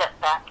step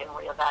back and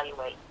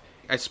reevaluate.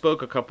 I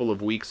spoke a couple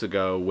of weeks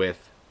ago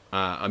with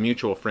a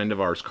mutual friend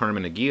of ours,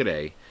 Carmen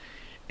Aguirre,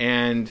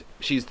 and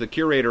she's the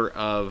curator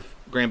of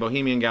Grand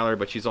Bohemian Gallery,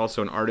 but she's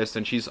also an artist,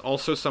 and she's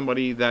also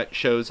somebody that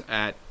shows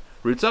at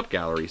Roots Up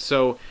Gallery.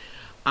 So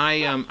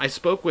I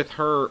spoke with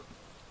her,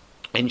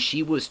 and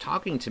she was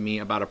talking to me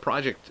about a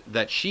project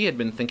that she had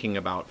been thinking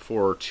about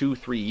for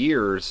 2-3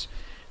 years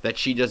that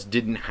she just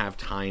didn't have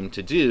time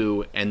to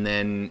do, and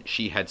then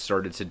she had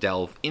started to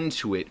delve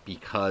into it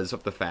because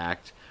of the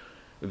fact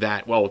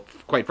that, well,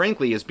 quite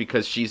frankly, is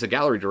because she's a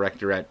gallery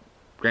director at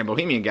Grand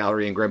Bohemian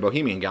Gallery, and Grand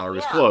Bohemian Gallery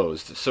is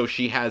closed, so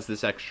she has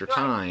this extra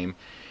time.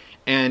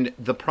 And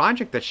the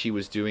project that she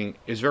was doing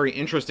is very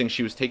interesting.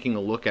 She was taking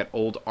a look at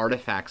old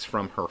artifacts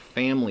from her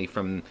family,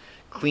 from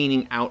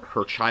cleaning out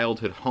her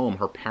childhood home,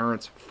 her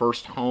parents'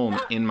 first home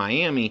in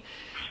Miami.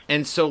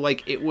 And so,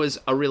 like, it was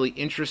a really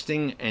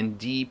interesting and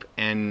deep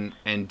and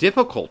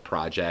difficult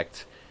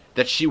project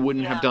that she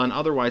wouldn't have done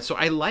otherwise. So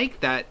I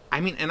like that.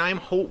 I mean, and I'm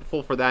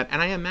hopeful for that. And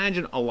I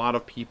imagine a lot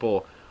of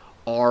people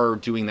are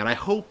doing that. I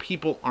hope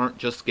people aren't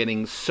just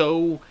getting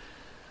so,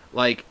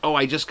 like, oh,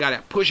 I just got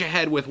to push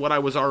ahead with what I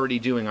was already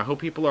doing. I hope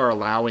people are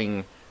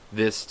allowing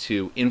this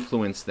to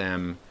influence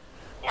them.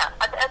 Yeah,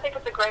 I think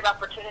it's a great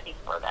opportunity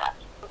for that.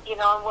 And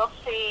we'll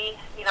see,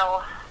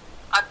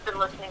 I've been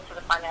listening to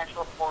the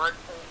financial reports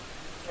and,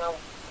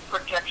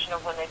 projection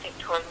of when they think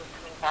tourism is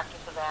coming back to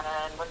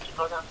Savannah and when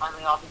people are going to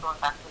finally all be going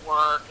back to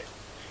work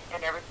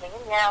and everything.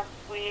 And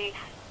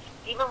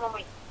even when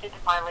we did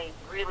finally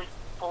really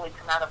fully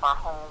come out of our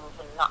homes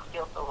and not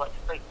feel so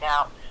freaked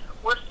out,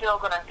 we're still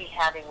going to be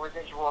having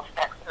residual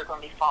effects that are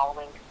going to be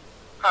following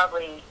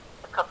probably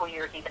a couple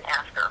years even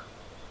after.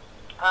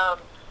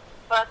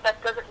 But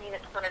that doesn't mean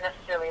it's going to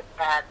necessarily a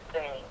bad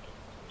thing.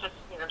 Just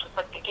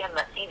like, again,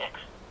 that phoenix.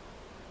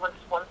 Once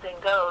one thing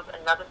goes,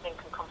 another thing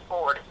can come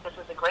forward. This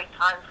is a great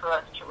time for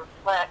us to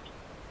reflect,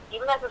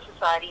 even as a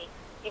society,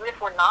 even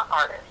if we're not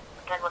artists,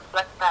 and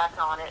reflect back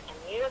on it and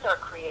use our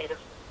creative,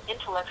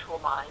 intellectual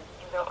minds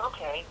and go,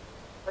 okay,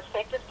 let's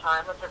take this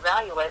time, let's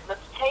evaluate,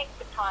 let's take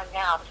the time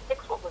now to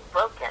fix what was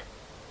broken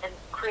and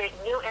create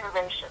new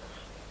innovations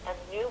and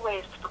new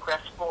ways to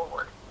progress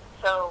forward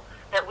so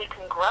that we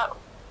can grow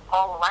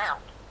all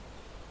around.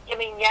 I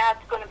mean,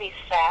 it's going to be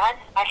sad.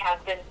 I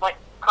have been, like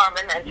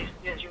Carmen, as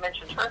you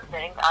mentioned her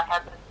thing, I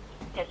have been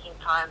taking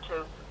time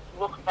to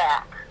look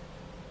back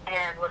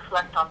and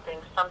reflect on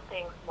things, some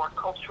things more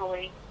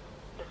culturally,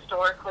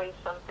 historically,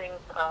 some things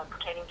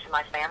pertaining to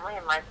my family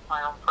and my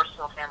own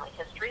personal family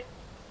history,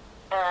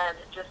 and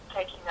just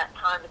taking that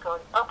time to go,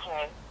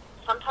 okay,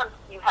 sometimes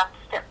you have to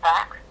step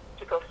back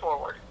to go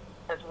forward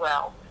as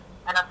well.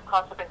 And I've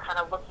also been kind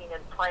of looking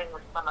and playing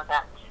with some of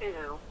that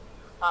too,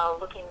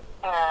 looking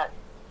at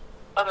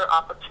other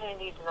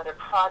opportunities and other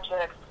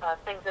projects,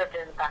 things that have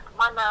been in the back of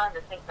my mind,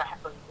 the things I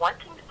have been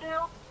wanting to do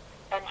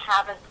and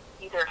haven't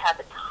either had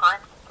the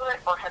time to do it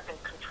or have been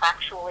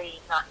contractually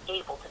not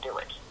able to do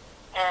it.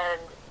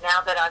 And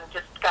now that I've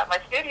just got my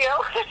studio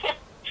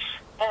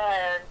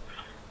and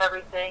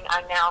everything,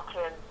 I now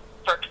can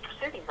start to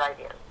pursue these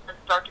ideas and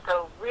start to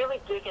go really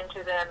dig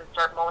into them and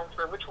start mulling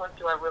through which ones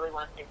do I really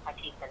want to sink my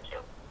teeth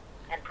into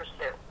and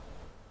pursue.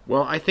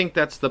 Well, I think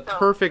that's the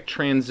perfect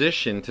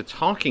transition to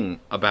talking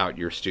about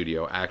your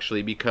studio,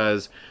 actually,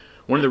 because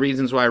one of the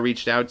reasons why I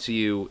reached out to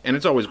you, and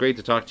it's always great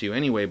to talk to you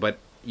anyway, but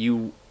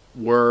you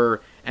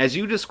were, as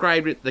you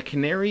described it, the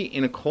canary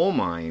in a coal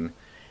mine,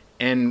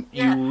 and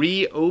you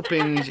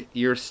reopened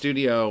your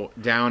studio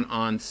down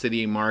on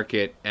City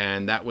Market,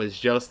 and that was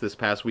just this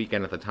past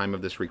weekend at the time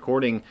of this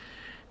recording.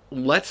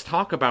 Let's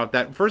talk about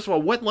that. First of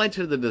all, what led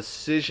to the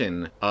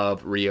decision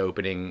of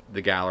reopening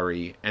the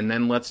gallery? And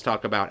then let's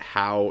talk about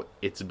how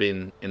it's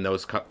been in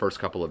those first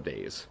couple of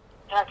days.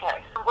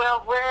 Okay.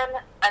 Well,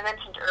 when I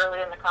mentioned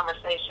earlier in the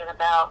conversation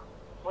about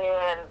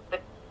when the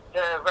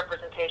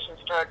representation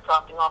started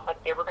dropping off,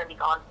 like they were going to be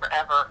gone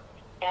forever,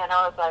 and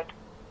I was like,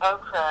 oh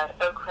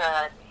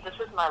crud, this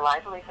is my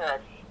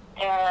livelihood.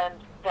 And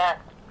that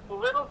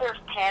little bit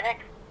of panic,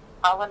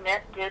 I'll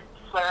admit, did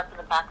flare up in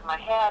the back of my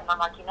head, and I'm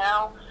like,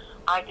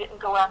 I didn't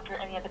go after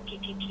any of the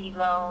PPP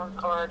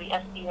loans or the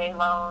SBA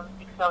loans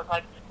because I was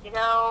like,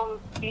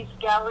 these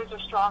galleries are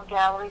strong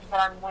galleries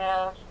that I'm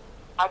with.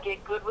 I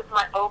did good with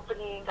my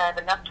opening. I have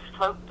enough to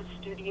float the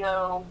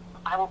studio.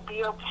 I will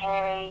be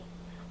okay.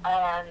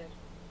 And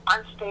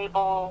I'm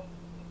stable.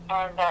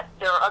 And that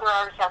there are other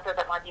artists out there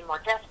that might be more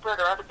desperate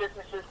or other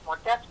businesses more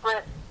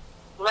desperate.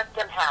 Let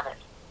them have it.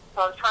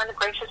 So I was trying to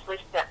graciously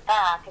step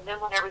back. And then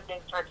when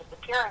everything started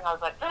disappearing, I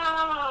was like,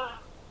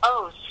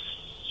 oh,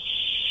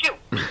 shoot,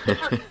 this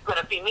is going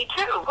to be me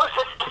too.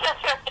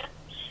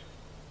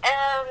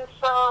 And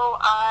so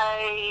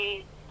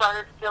I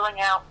started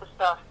filling out the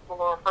stuff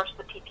for first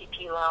the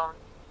PPP loan,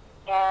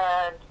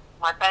 and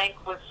my bank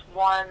was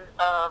one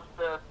of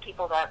the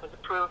people that was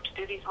approved to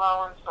do these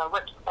loans. So I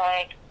went to the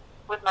bank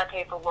with my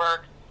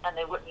paperwork, and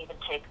they wouldn't even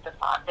take the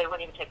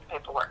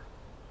paperwork.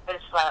 They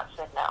just flat out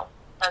said no.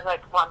 I was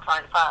like, well, I'm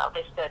trying to file.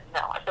 They said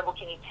no. I said, well,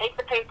 can you take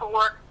the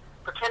paperwork,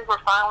 pretend we're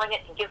filing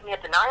it, and give me a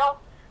denial?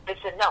 They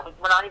said, no,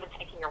 we're not even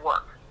taking your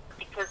work,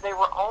 because they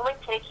were only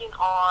taking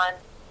on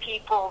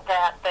people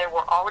that they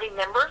were already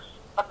members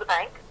of the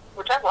bank,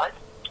 which I was,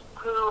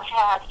 who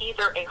had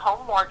either a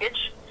home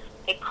mortgage,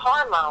 a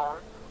car loan,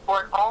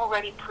 or an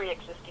already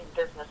pre-existing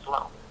business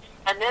loan.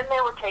 And then they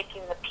were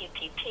taking the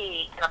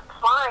PPP and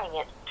applying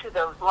it to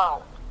those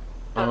loans,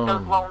 so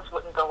those loans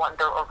wouldn't go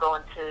under or go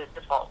into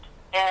default.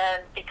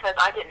 And because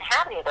I didn't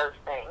have any of those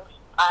things,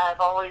 I've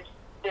always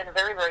been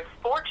very, very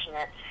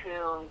fortunate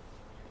to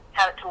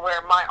have it to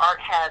where my art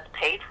has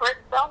paid for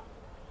itself.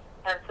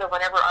 And so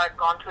whenever I've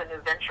gone to a new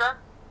venture,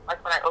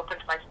 like when I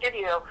opened my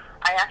studio,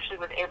 I actually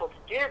was able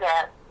to do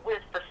that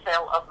with the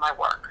sale of my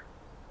work.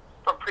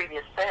 From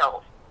previous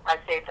sales, I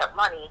saved up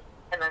money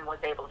and then was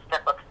able to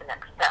step up to the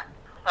next step.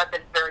 So I've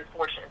been very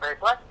fortunate, very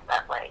blessed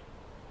that way.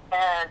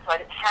 And so I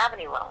didn't have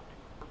any loans.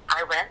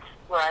 I rent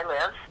where I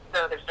live,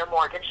 so there's no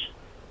mortgage.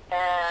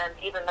 And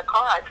even the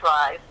car I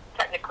drive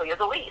technically is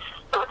a lease,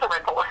 so it's a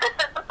rental.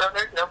 So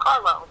there's no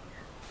car loan.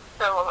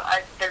 So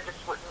they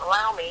just wouldn't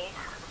allow me.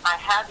 I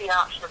had the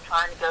option of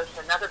trying to go to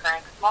another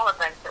bank, smaller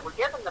banks that were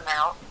giving them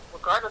out,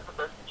 regardless of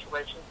those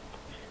situations.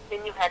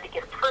 Then you had to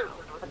get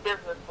approved with a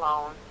business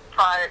loan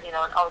prior, and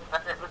all this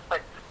stuff. And it was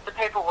like, the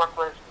paperwork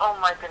was, oh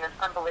my goodness,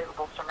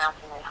 unbelievable,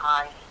 surmountingly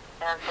high.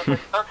 And so I said,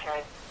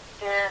 okay.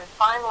 Then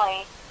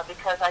finally,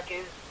 because I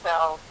do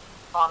sell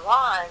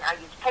online, I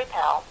use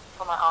PayPal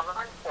for my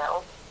online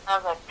sales. I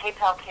was like,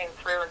 PayPal came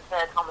through and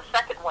said, on the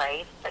second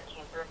wave that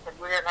came through, and said,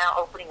 we're now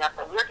opening up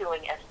and we're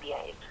doing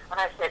SBAs. And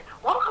I said,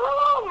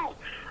 woohoo!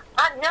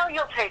 I know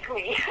you'll take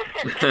me.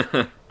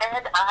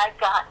 And I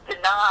got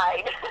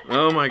denied.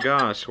 Oh my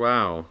gosh,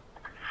 wow.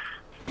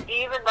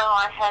 Even though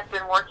I had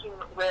been working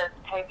with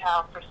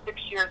PayPal for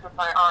 6 years with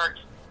my art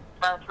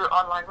through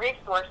online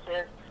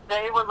resources,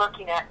 they were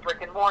looking at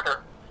brick and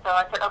mortar. So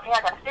I said, okay,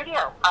 I got a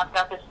studio. I've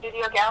got this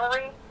studio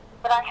gallery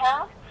that I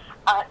have.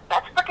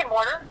 That's brick and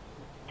mortar.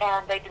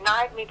 And they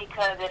denied me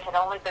because it had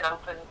only been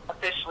open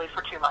officially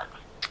for 2 months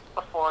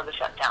before the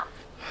shutdown.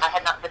 I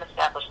had not been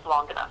established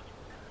long enough.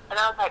 And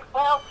I was like,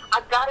 well,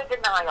 I got a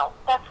denial.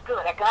 That's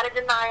good. I got a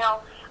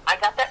denial. I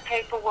got that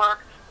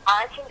paperwork.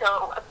 I can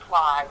go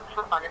apply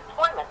for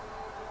unemployment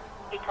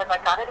because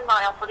I got a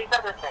denial for these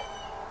other things.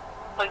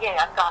 So,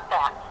 yeah, I've got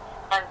that.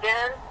 And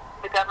then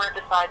the governor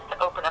decides to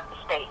open up the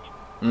state.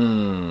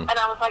 And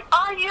I was like,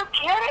 are you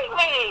kidding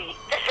me?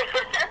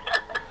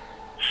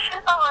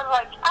 I was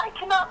like, I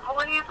cannot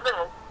believe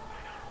this.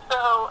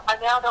 So I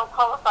now don't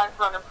qualify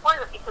for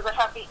unemployment because I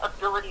have the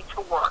ability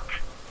to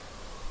work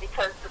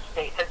because the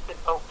state has been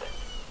opened.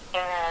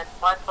 And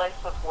my place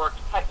of work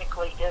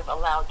technically is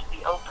allowed to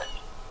be opened.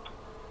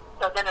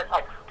 So then it's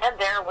like, and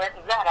there went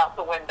that out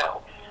the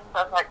window. So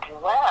I was like,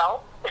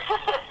 well,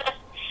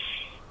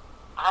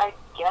 I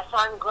guess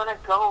I'm going to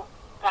go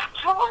back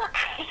to work.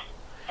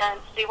 and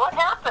see what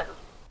happens.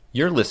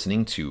 You're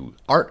listening to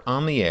Art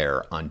on the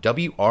Air on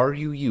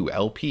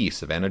WRUU-LP,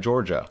 Savannah,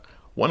 Georgia,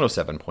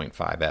 107.5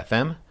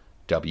 FM,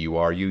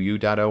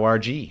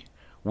 WRUU.org.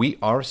 We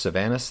are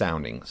Savannah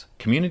Soundings,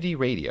 community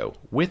radio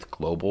with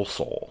global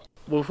soul.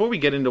 Well, before we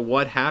get into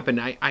what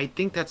happened, I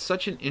think that's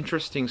such an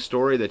interesting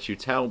story that you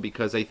tell,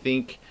 because I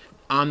think,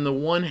 on the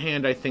one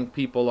hand, I think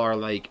people are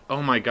like,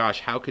 oh my gosh,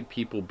 how could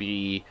people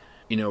be,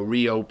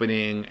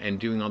 reopening and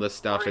doing all this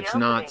stuff? It's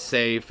not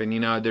safe. And,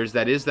 there is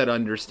that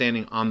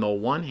understanding on the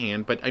one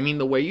hand. But,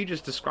 the way you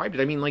just described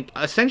it,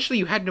 essentially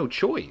you had no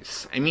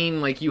choice.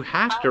 You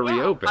have to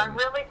reopen. I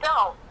really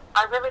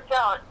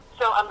don't.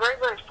 So I'm very,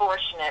 very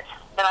fortunate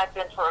that I've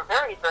been for a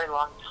very, very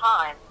long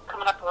time,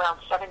 coming up around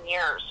 7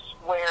 years,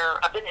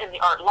 where I've been in the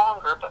art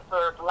longer, but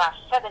for the last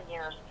 7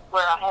 years,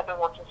 where I have been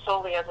working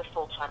solely as a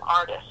full-time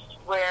artist,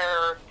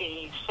 where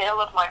the sale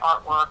of my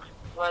artwork,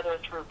 whether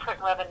through print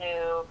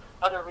revenue,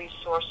 other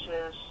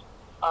resources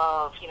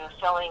of,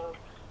 selling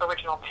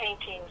original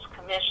paintings,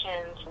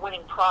 commissions,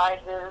 winning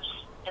prizes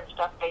and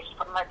stuff based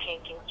on my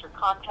paintings through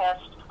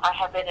contests, I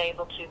have been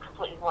able to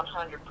completely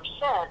 100%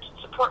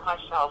 support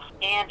myself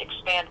and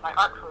expand my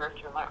art career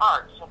through my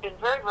art. So I've been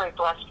very, very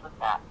blessed with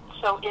that.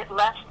 So it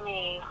left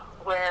me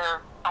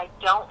where I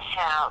don't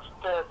have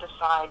the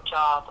side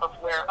job of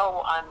where,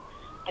 I'm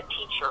a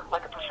teacher,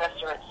 like a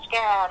professor at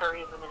SCAD, or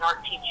even an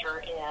art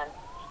teacher in,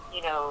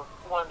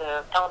 one of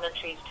the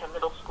elementaries to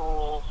middle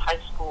school, high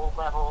school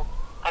level.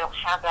 I don't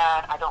have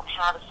that. I don't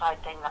have a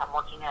side thing that I'm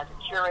working as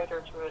a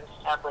curator through an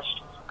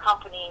established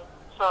company.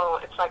 So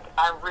it's like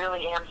I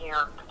really am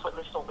here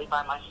completely solely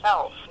by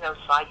myself, no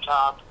side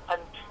job.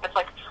 And it's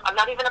like I'm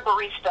not even a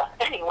barista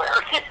anywhere.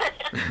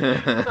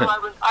 So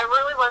I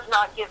really was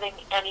not giving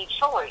any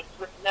choice,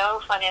 with no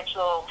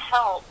financial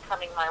help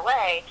coming my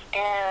way.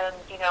 And,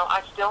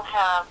 I still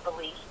have the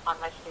lease on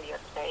my studio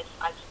space.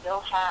 I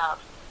still have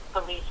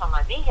the lease on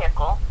my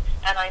vehicle.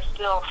 And I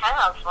still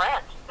have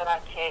rent that I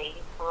pay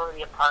for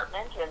the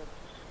apartment. And,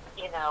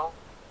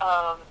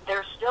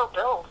 there's still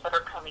bills that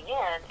are coming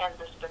in, and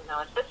there's been no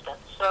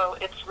assistance. So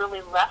it's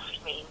really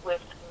left me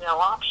with no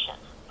option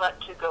but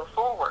to go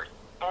forward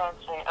and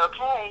say,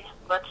 okay,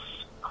 let's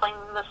clean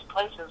this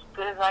place as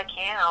good as I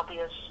can. I'll be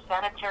as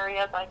sanitary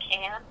as I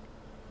can,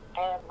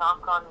 and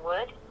knock on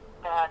wood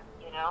that,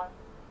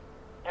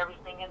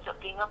 everything ends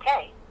up being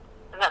okay.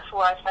 And that's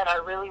where I said I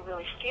really,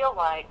 really feel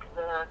like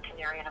the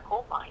canary in a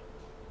coal mine,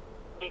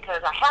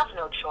 because I have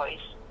no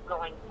choice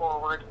going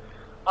forward.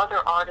 Other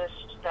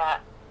artists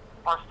that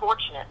are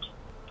fortunate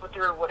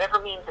through whatever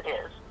means it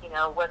is,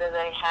 whether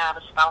they have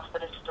a spouse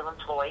that is still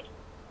employed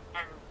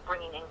and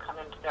bringing income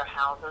into their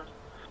houses,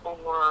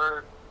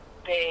 or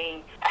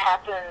they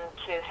happen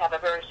to have a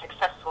very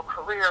successful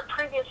career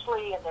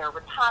previously and they're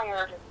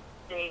retired, and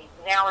they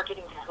now are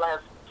getting to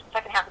live the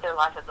second half of their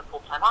life as a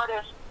full-time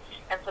artist,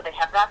 and so they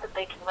have that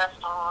they can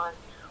rest on.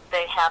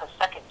 They have a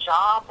second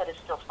job that is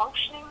still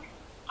functioning.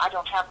 I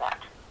don't have that.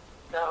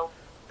 So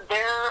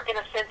they're, in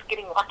a sense,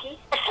 getting lucky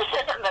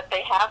that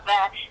they have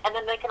that, and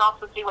then they can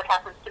also see what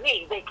happens to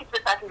me. They can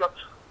sit back and go,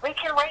 we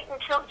can wait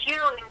until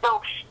June and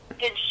go,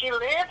 did she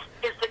live?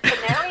 Is the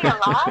canary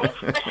alive?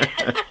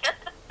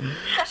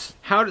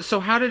 How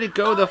did it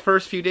go the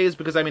first few days?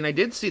 Because, I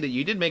did see that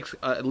you did make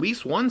at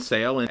least one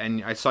sale,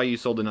 and I saw you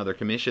sold another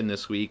commission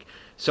this week.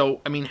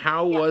 So,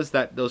 how was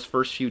those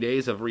first few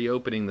days of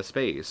reopening the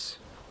space?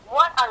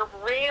 What I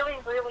really,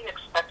 really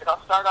expected,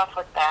 I'll start off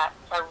with that.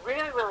 I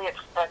really, really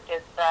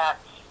expected that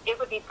it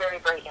would be very,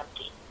 very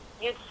empty.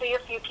 You'd see a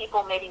few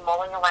people maybe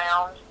mulling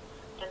around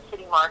in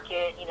City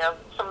Market.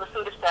 Some of the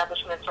food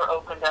establishments are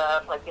opened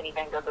up, like Vinny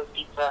Van Gogh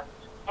Pizza,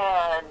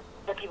 and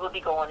the people would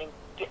be going and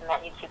getting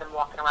that. You'd see them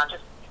walking around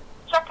just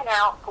checking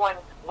out, going,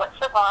 what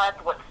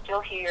survived, what's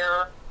still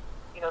here,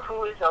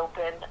 who is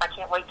open. I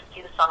can't wait to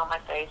see the sun on my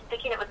face,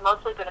 thinking it was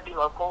mostly going to be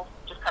locals,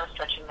 just kind of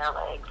stretching their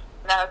legs.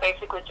 And I would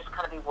basically just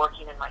kind of be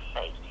working in my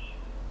face.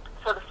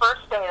 So the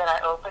first day that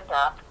I opened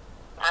up,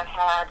 I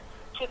had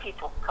 2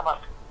 people come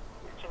up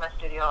to my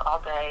studio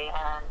all day,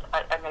 and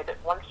I made it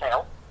one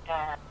sale,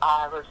 and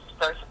I was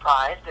very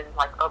surprised and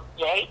like, oh,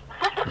 yay,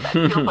 that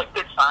feels like a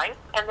good sign.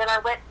 And then I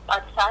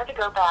decided to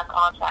go back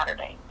on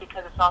Saturday,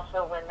 because it's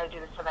also when they do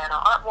the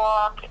Savannah Art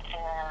Walk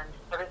and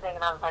everything,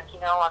 and I was like,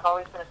 I've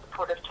always been a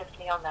supporter of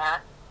Tiffany on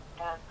that,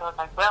 and so I was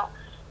like, well,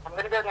 I'm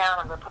going to go down,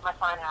 I'm going to put my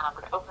sign out, I'm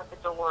going to open up the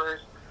doors,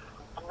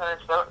 I'm going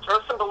to throw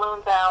some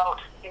balloons out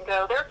and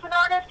go, there's an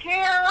artist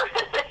here.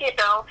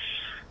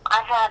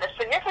 I had a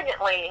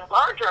significantly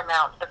larger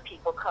amount of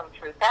people come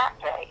through that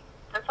day.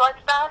 And so I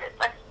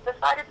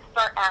decided to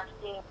start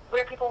asking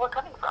where people were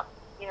coming from.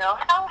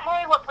 Oh,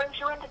 hey, what brings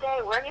you in today?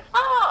 Where are you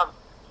from?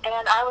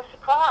 And I was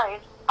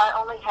surprised I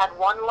only had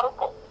one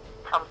local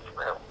come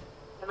through.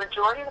 The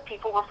majority of the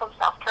people were from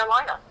South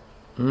Carolina.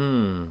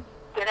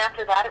 Then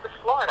after that, it was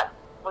Florida,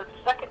 was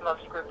the second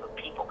most group of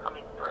people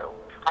coming through.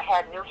 I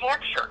had New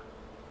Hampshire,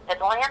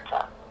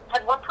 Atlanta,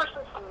 had one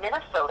person from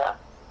Minnesota,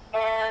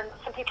 and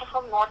some people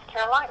from North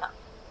Carolina.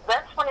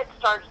 That's when it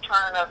started to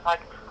turn of like,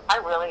 I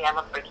really am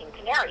a freaking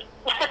canary.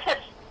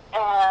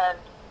 And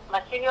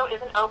My studio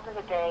isn't open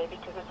today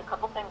because there's a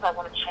couple things I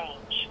want to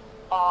change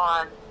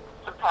on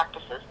some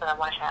practices that I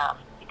want to have,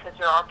 because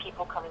there are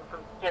people coming from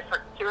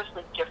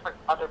seriously different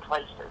other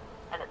places,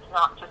 and it's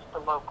not just the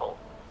local.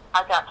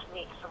 I got to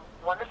meet some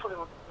wonderfully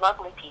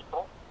lovely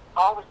people,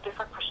 all with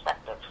different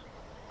perspectives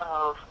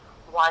of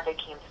why they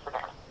came to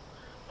Savannah.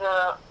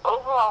 The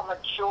overall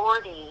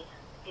majority,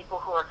 people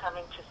who are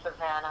coming to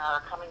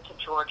Savannah or coming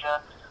to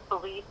Georgia,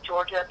 believe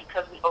Georgia,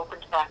 because we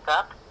opened back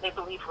up, they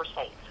believe we're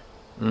safe.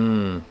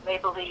 They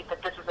believe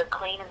that this is a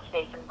clean and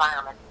safe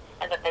environment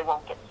and that they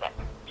won't get sick.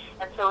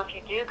 And so if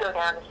you do go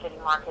down to City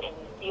Market and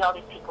you see all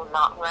these people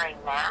not wearing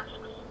masks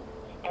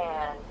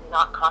and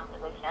not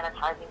constantly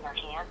sanitizing their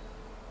hands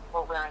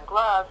or wearing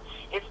gloves,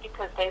 it's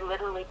because they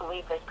literally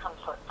believe they've come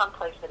to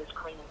someplace that is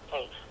clean and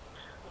safe.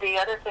 The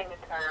other thing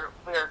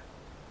that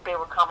they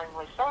were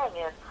commonly saying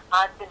is,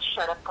 I've been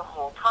shut up the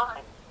whole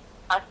time.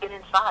 I've been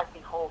inside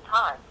the whole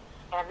time,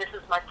 and this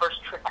is my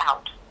first trip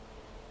out.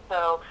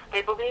 So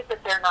they believe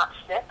that they're not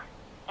sick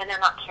and they're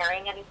not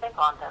carrying anything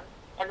on them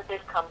and that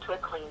they've come to a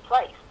clean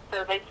place.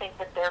 So they think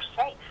that they're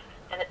safe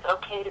and it's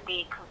okay to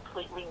be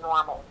completely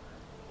normal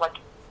like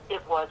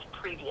it was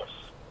previous.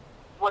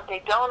 What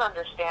they don't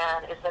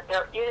understand is that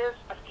there is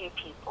a few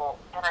people,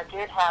 and I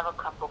did have a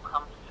couple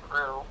come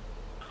through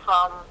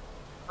from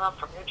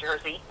New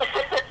Jersey,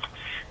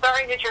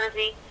 sorry, New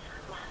Jersey,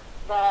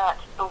 that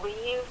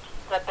believed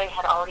that they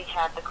had already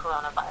had the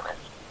coronavirus.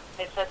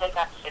 They said they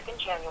got sick in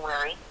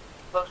January,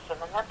 both them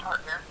and their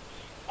partner,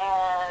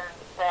 and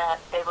that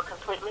they were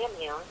completely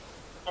immune,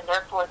 and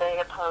therefore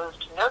they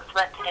posed no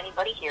threat to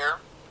anybody here,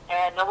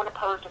 and no one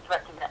posed a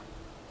threat to them.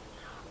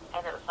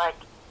 And it was like,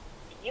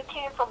 you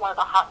came from one of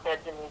the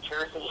hotbeds in New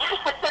Jersey.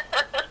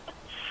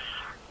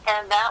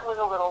 And that was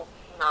a little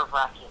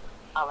nerve-wracking,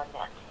 I'll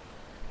admit.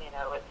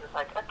 It was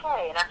like,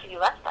 okay, and after you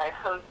left, I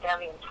hosed down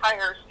the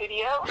entire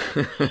studio,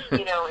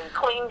 and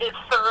cleaned it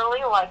thoroughly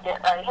like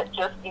I had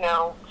just,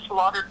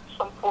 slaughtered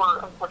some poor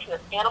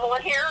unfortunate animal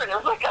in here, and it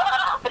was like,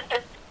 ah!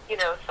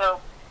 So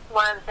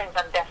one of the things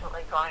I'm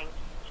definitely going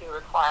to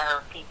require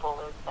of people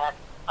is that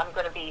I'm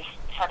going to be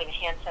having a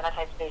hand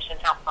sanitizer station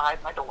outside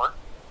my door.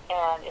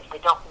 And if they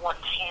don't want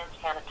hand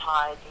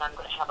sanitized, then I'm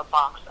going to have a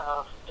box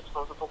of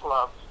disposable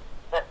gloves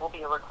that will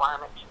be a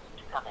requirement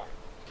to come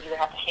in. You either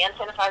have to hand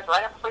sanitize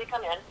right up before you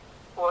come in,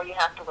 or you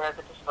have to wear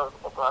the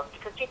disposable gloves,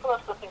 because people are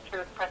flipping through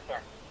the print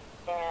bin.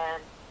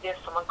 And if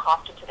someone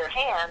coughed into their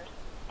hand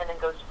and then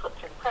goes to flip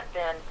through the print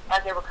bin,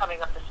 as they were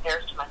coming up the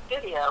stairs to my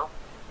studio,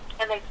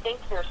 and they think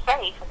they're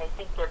safe and they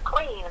think they're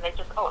clean and they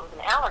just, it was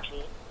an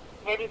allergy,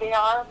 maybe they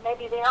are,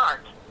 maybe they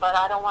aren't. But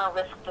I don't want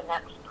to risk the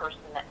next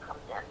person that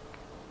comes in.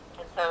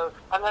 And so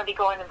I'm going to be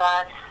going to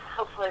buy,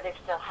 hopefully they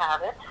still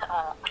have it,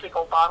 a big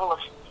old bottle of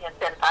hand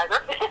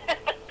sanitizer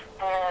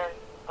and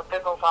a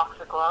big old box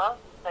of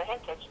gloves. Say, hey,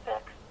 take your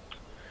pick.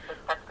 But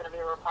that's going to be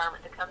a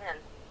requirement to come in.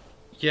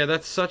 Yeah,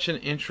 that's such an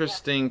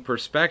interesting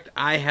perspective.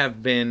 I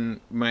have been,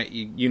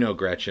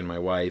 Gretchen, my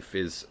wife,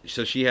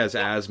 so she has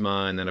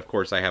asthma, and then of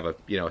course I have a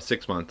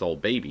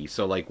 6-month-old baby.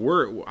 So like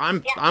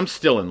I'm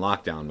still in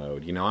lockdown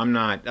mode. I'm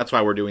not. That's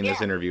why we're doing this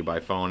interview by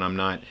phone. I'm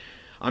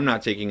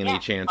not taking any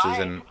chances.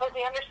 I and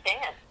completely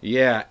understand.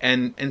 Yeah,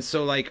 and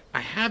so like I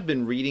have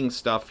been reading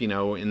stuff,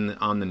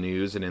 on the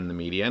news and in the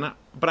media,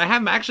 but I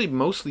have actually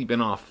mostly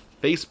been off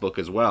Facebook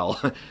as well.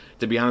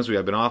 To be honest with you,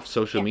 I've been off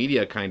social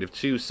media kind of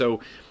too. So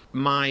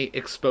my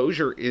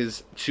exposure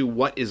is to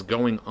what is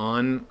going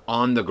on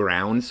the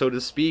ground, so to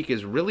speak,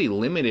 is really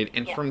limited.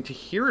 And to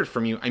hear it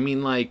from you, I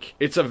mean, like,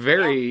 it's a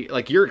very,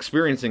 like, you're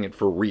experiencing it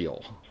for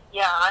real.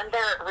 Yeah, I'm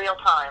there at real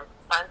time.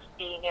 I'm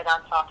seeing it,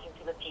 I'm talking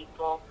to the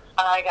people.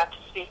 I got to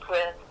speak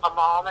with a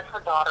mom and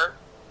her daughter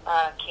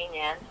came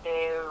in.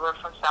 They were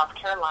from South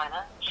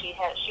Carolina.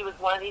 She was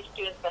one of these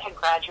students that had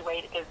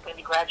graduated, is going to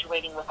be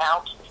graduating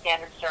without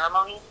standard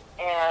ceremonies,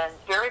 and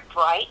very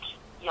bright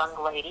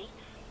young lady.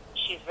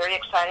 She's very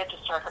excited to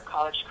start her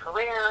college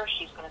career.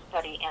 She's going to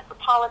study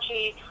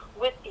anthropology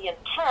with the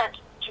intent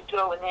to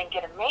go and then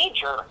get a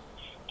major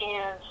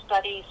in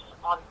studies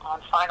on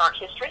fine art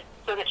history,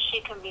 so that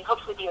she can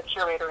hopefully be a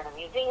curator in a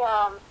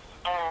museum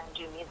and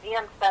do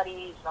museum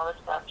studies and all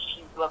this stuff.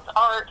 She loves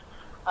art.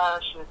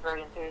 She was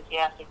very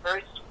enthusiastic,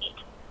 very sweet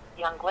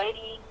young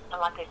lady, and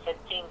like I said,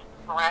 seemed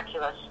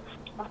miraculous.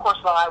 Of course,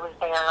 while I was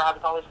there, I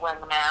was always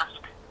wearing a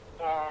mask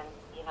and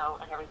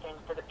everything,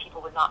 so that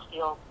people would not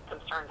feel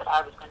concerned that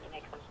I was going to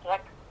make them sick.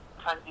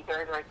 I'm trying to be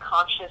very, very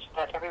conscious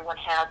that everyone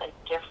has a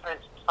different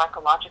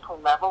psychological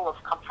level of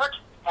comfort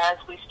as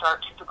we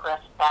start to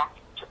progress back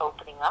to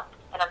opening up,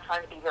 and I'm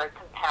trying to be very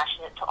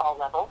compassionate to all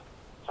levels.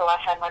 So I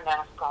had my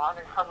mask on,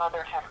 and her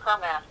mother had her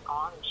mask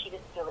on, and she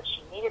didn't feel that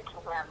she needed to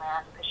wear a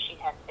mask because she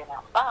hadn't been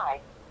outside.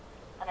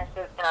 And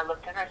I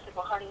looked at her and I said,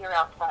 well, honey, you're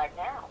outside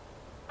now.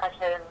 I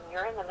said, and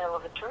you're in the middle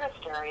of a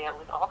tourist area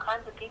with all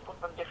kinds of people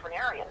from different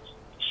areas.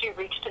 She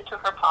reached into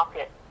her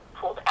pocket,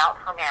 pulled out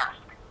her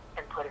mask,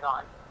 and put it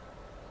on.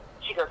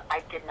 She goes,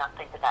 I did not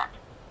think of that.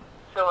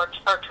 So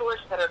our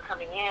tourists that are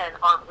coming in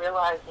aren't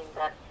realizing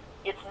that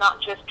It's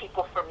not just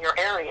people from your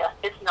area.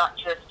 It's not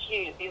just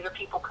you. These are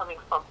people coming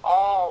from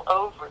all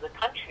over the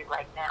country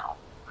right now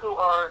who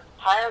are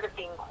tired of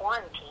being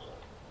quarantined,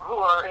 who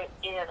are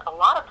in a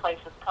lot of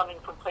places coming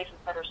from places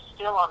that are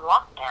still on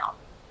lockdown,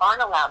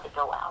 aren't allowed to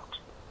go out,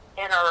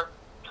 and are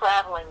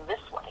traveling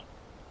this way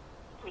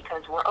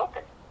because we're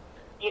open.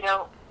 You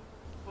know,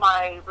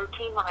 my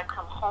routine when I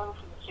come home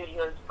from the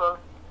studio is both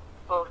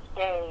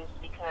days,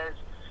 because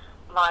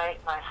my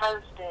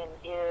husband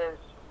is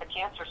a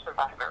cancer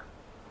survivor.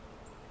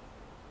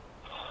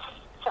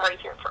 Sorry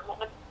here for a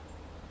moment.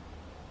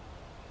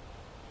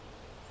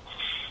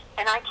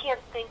 And I can't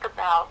think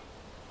about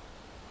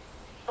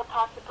the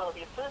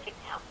possibility of losing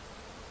him.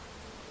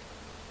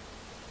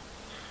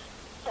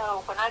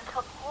 So when I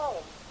come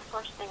home, the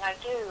first thing I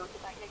do is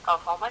I take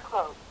off all my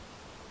clothes.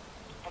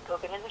 I go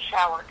get in the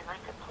shower and I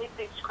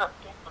completely scrub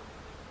down.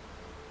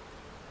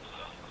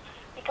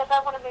 Because I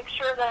want to make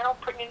sure that I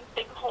don't bring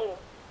anything home.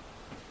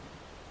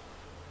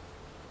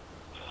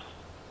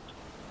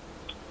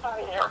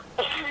 Sorry there.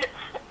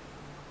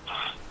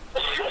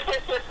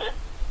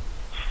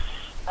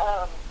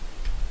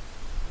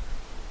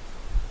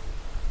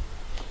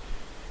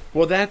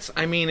 Well, you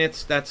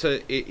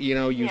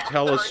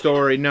tell a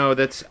story. No,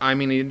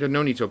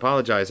 no need to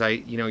apologize.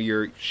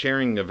 You're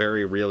sharing a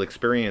very real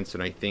experience,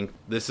 and I think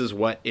this is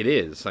what it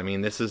is. I mean,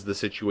 this is the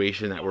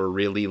situation that we're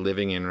really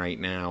living in right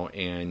now,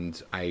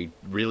 and I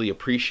really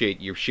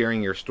appreciate you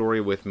sharing your story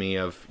with me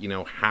of,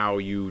 how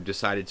you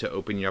decided to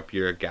open up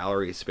your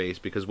gallery space,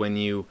 because when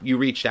you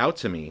reached out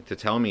to me to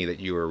tell me that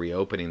you were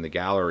reopening the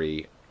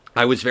gallery,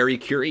 I was very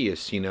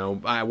curious.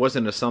 I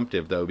wasn't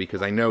assumptive, though,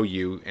 because I know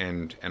you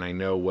and I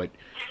know what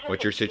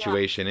your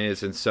situation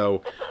is, and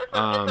so it's a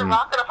rock and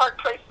a hard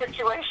place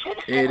situation.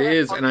 It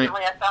is, and I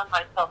found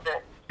myself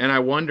in. And I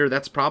wonder,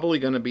 that's probably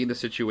going to be the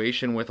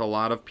situation with a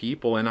lot of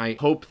people, and I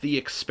hope the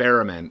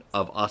experiment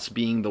of us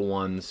being the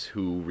ones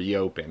who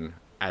reopen,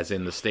 as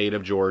in the state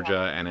of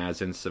Georgia and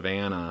as in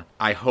Savannah,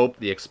 I hope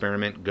the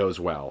experiment goes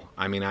well.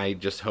 I mean, I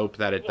just hope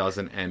that it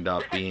doesn't end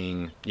up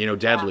being,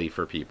 deadly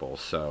for people,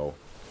 so...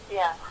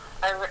 Yeah,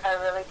 I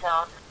really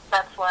don't.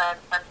 That's why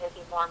I'm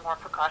taking more and more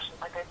precautions.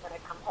 Like I said, I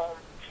come home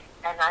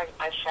and I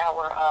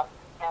shower up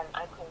and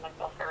I clean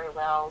myself very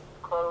well.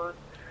 Clothes,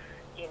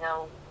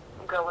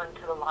 go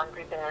into the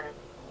laundry bin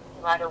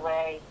right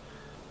away,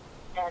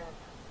 and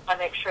I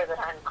make sure that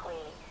I'm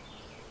clean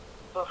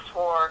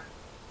before,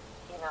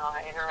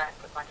 I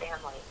interact with my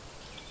family.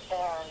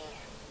 And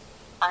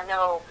I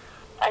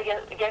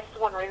guess the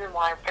one reason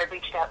why I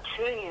reached out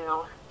to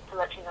you to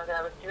let you know that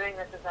I was doing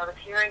this is I was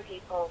hearing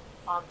people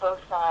on both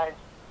sides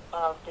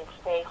of the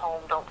stay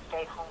home, don't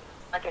stay home,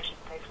 I guess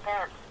you'd say,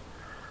 fence.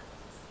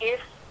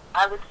 If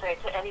I would say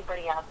to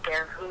anybody out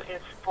there who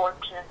is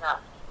fortunate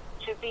enough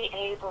to be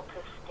able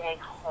to stay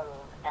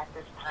home at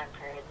this time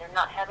period, they're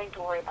not having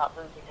to worry about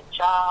losing a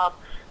job,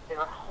 they're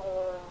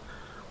home,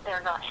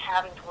 they're not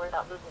having to worry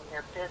about losing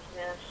their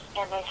business,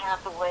 and they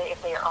have the way, if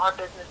they are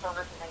business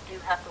owners, and they do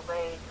have the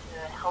way to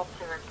help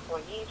their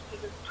employees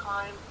through this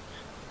time.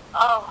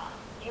 Oh,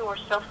 you are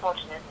so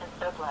fortunate and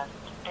so blessed,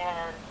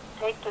 and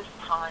take this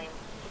time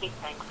to be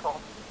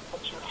thankful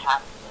that you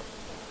have this.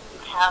 You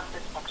have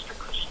this extra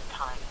cushion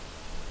time.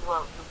 You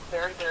are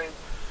very, very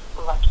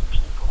lucky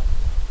people.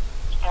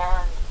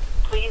 And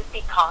please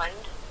be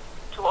kind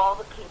to all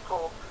the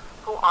people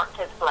who aren't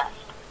as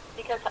blessed,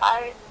 because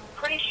I'm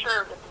pretty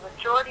sure that the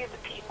majority of the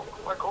people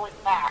who are going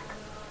back,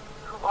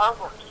 who are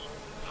working,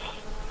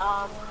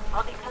 are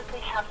because they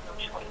have no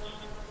choice.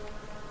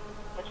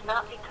 It's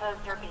not because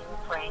they're being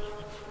afraid.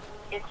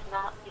 It's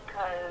not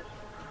because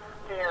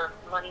they're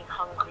money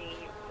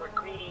hungry or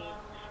greedy.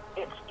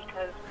 It's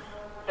because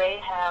they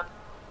have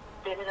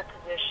been in a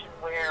position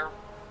where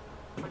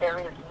there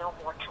is no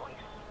more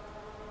choice.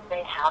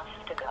 They have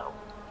to go.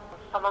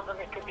 Some of them,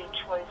 it could be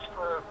choice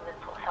for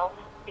mental health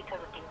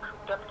because of being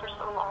cooped up for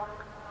so long.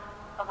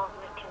 Some of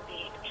them, it can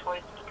be a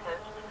choice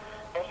because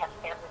they have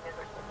family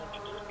members that need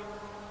to eat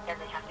and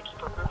they have to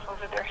keep a roof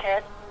over their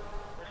head.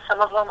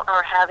 Some of them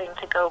are having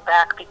to go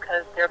back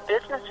because their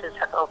businesses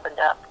have opened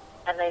up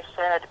and they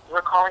said,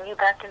 we're calling you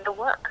back into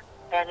work.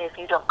 And if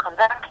you don't come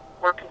back,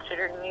 we're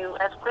considering you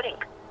as quitting.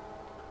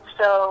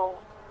 So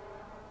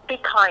be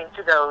kind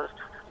to those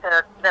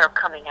that are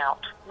coming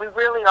out. We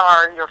really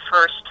are your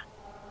first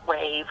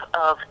wave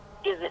of,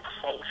 is it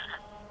safe?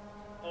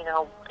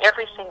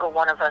 Every single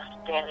one of us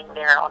standing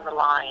there on the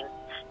line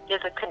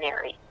is a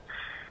canary.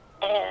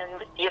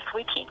 And if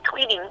we keep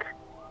tweeting,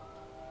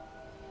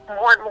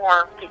 more and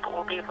more people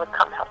will be able to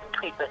come help and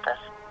tweet with us.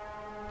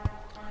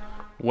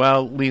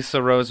 Well, Lisa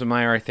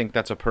Rosemeyer, I think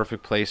that's a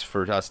perfect place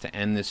for us to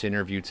end this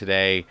interview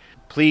today.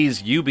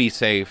 Please, you be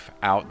safe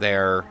out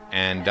there,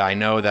 and I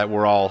know that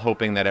we're all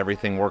hoping that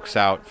everything works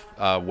out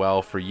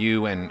well for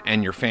you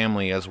and your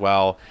family as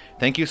well.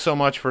 Thank you so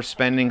much for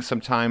spending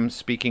some time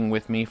speaking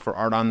with me for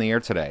Art on the Air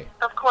today.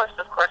 Of course.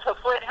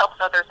 Hopefully it helps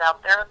others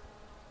out there,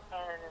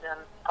 and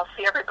I'll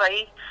see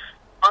everybody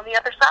on the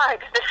other side.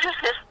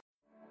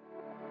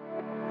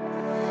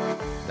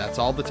 That's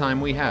all the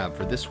time we have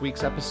for this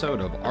week's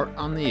episode of Art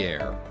on the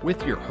Air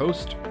with your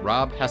host,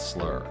 Rob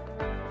Hessler.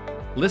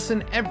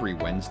 Listen every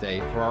Wednesday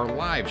for our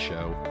live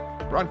show,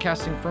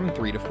 broadcasting from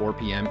 3 to 4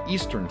 p.m.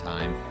 Eastern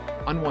Time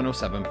on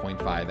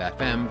 107.5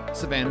 FM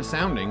Savannah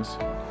Soundings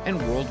and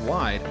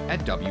worldwide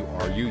at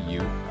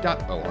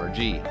WRUU.org.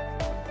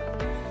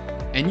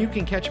 And you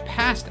can catch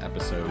past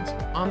episodes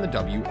on the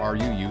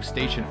WRUU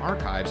station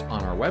archives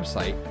on our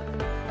website,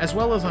 as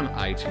well as on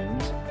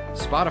iTunes,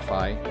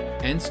 Spotify,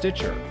 and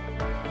Stitcher.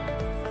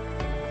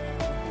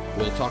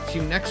 We'll talk to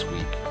you next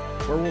week,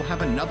 where we'll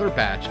have another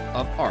batch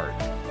of Art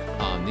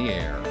on the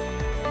Air.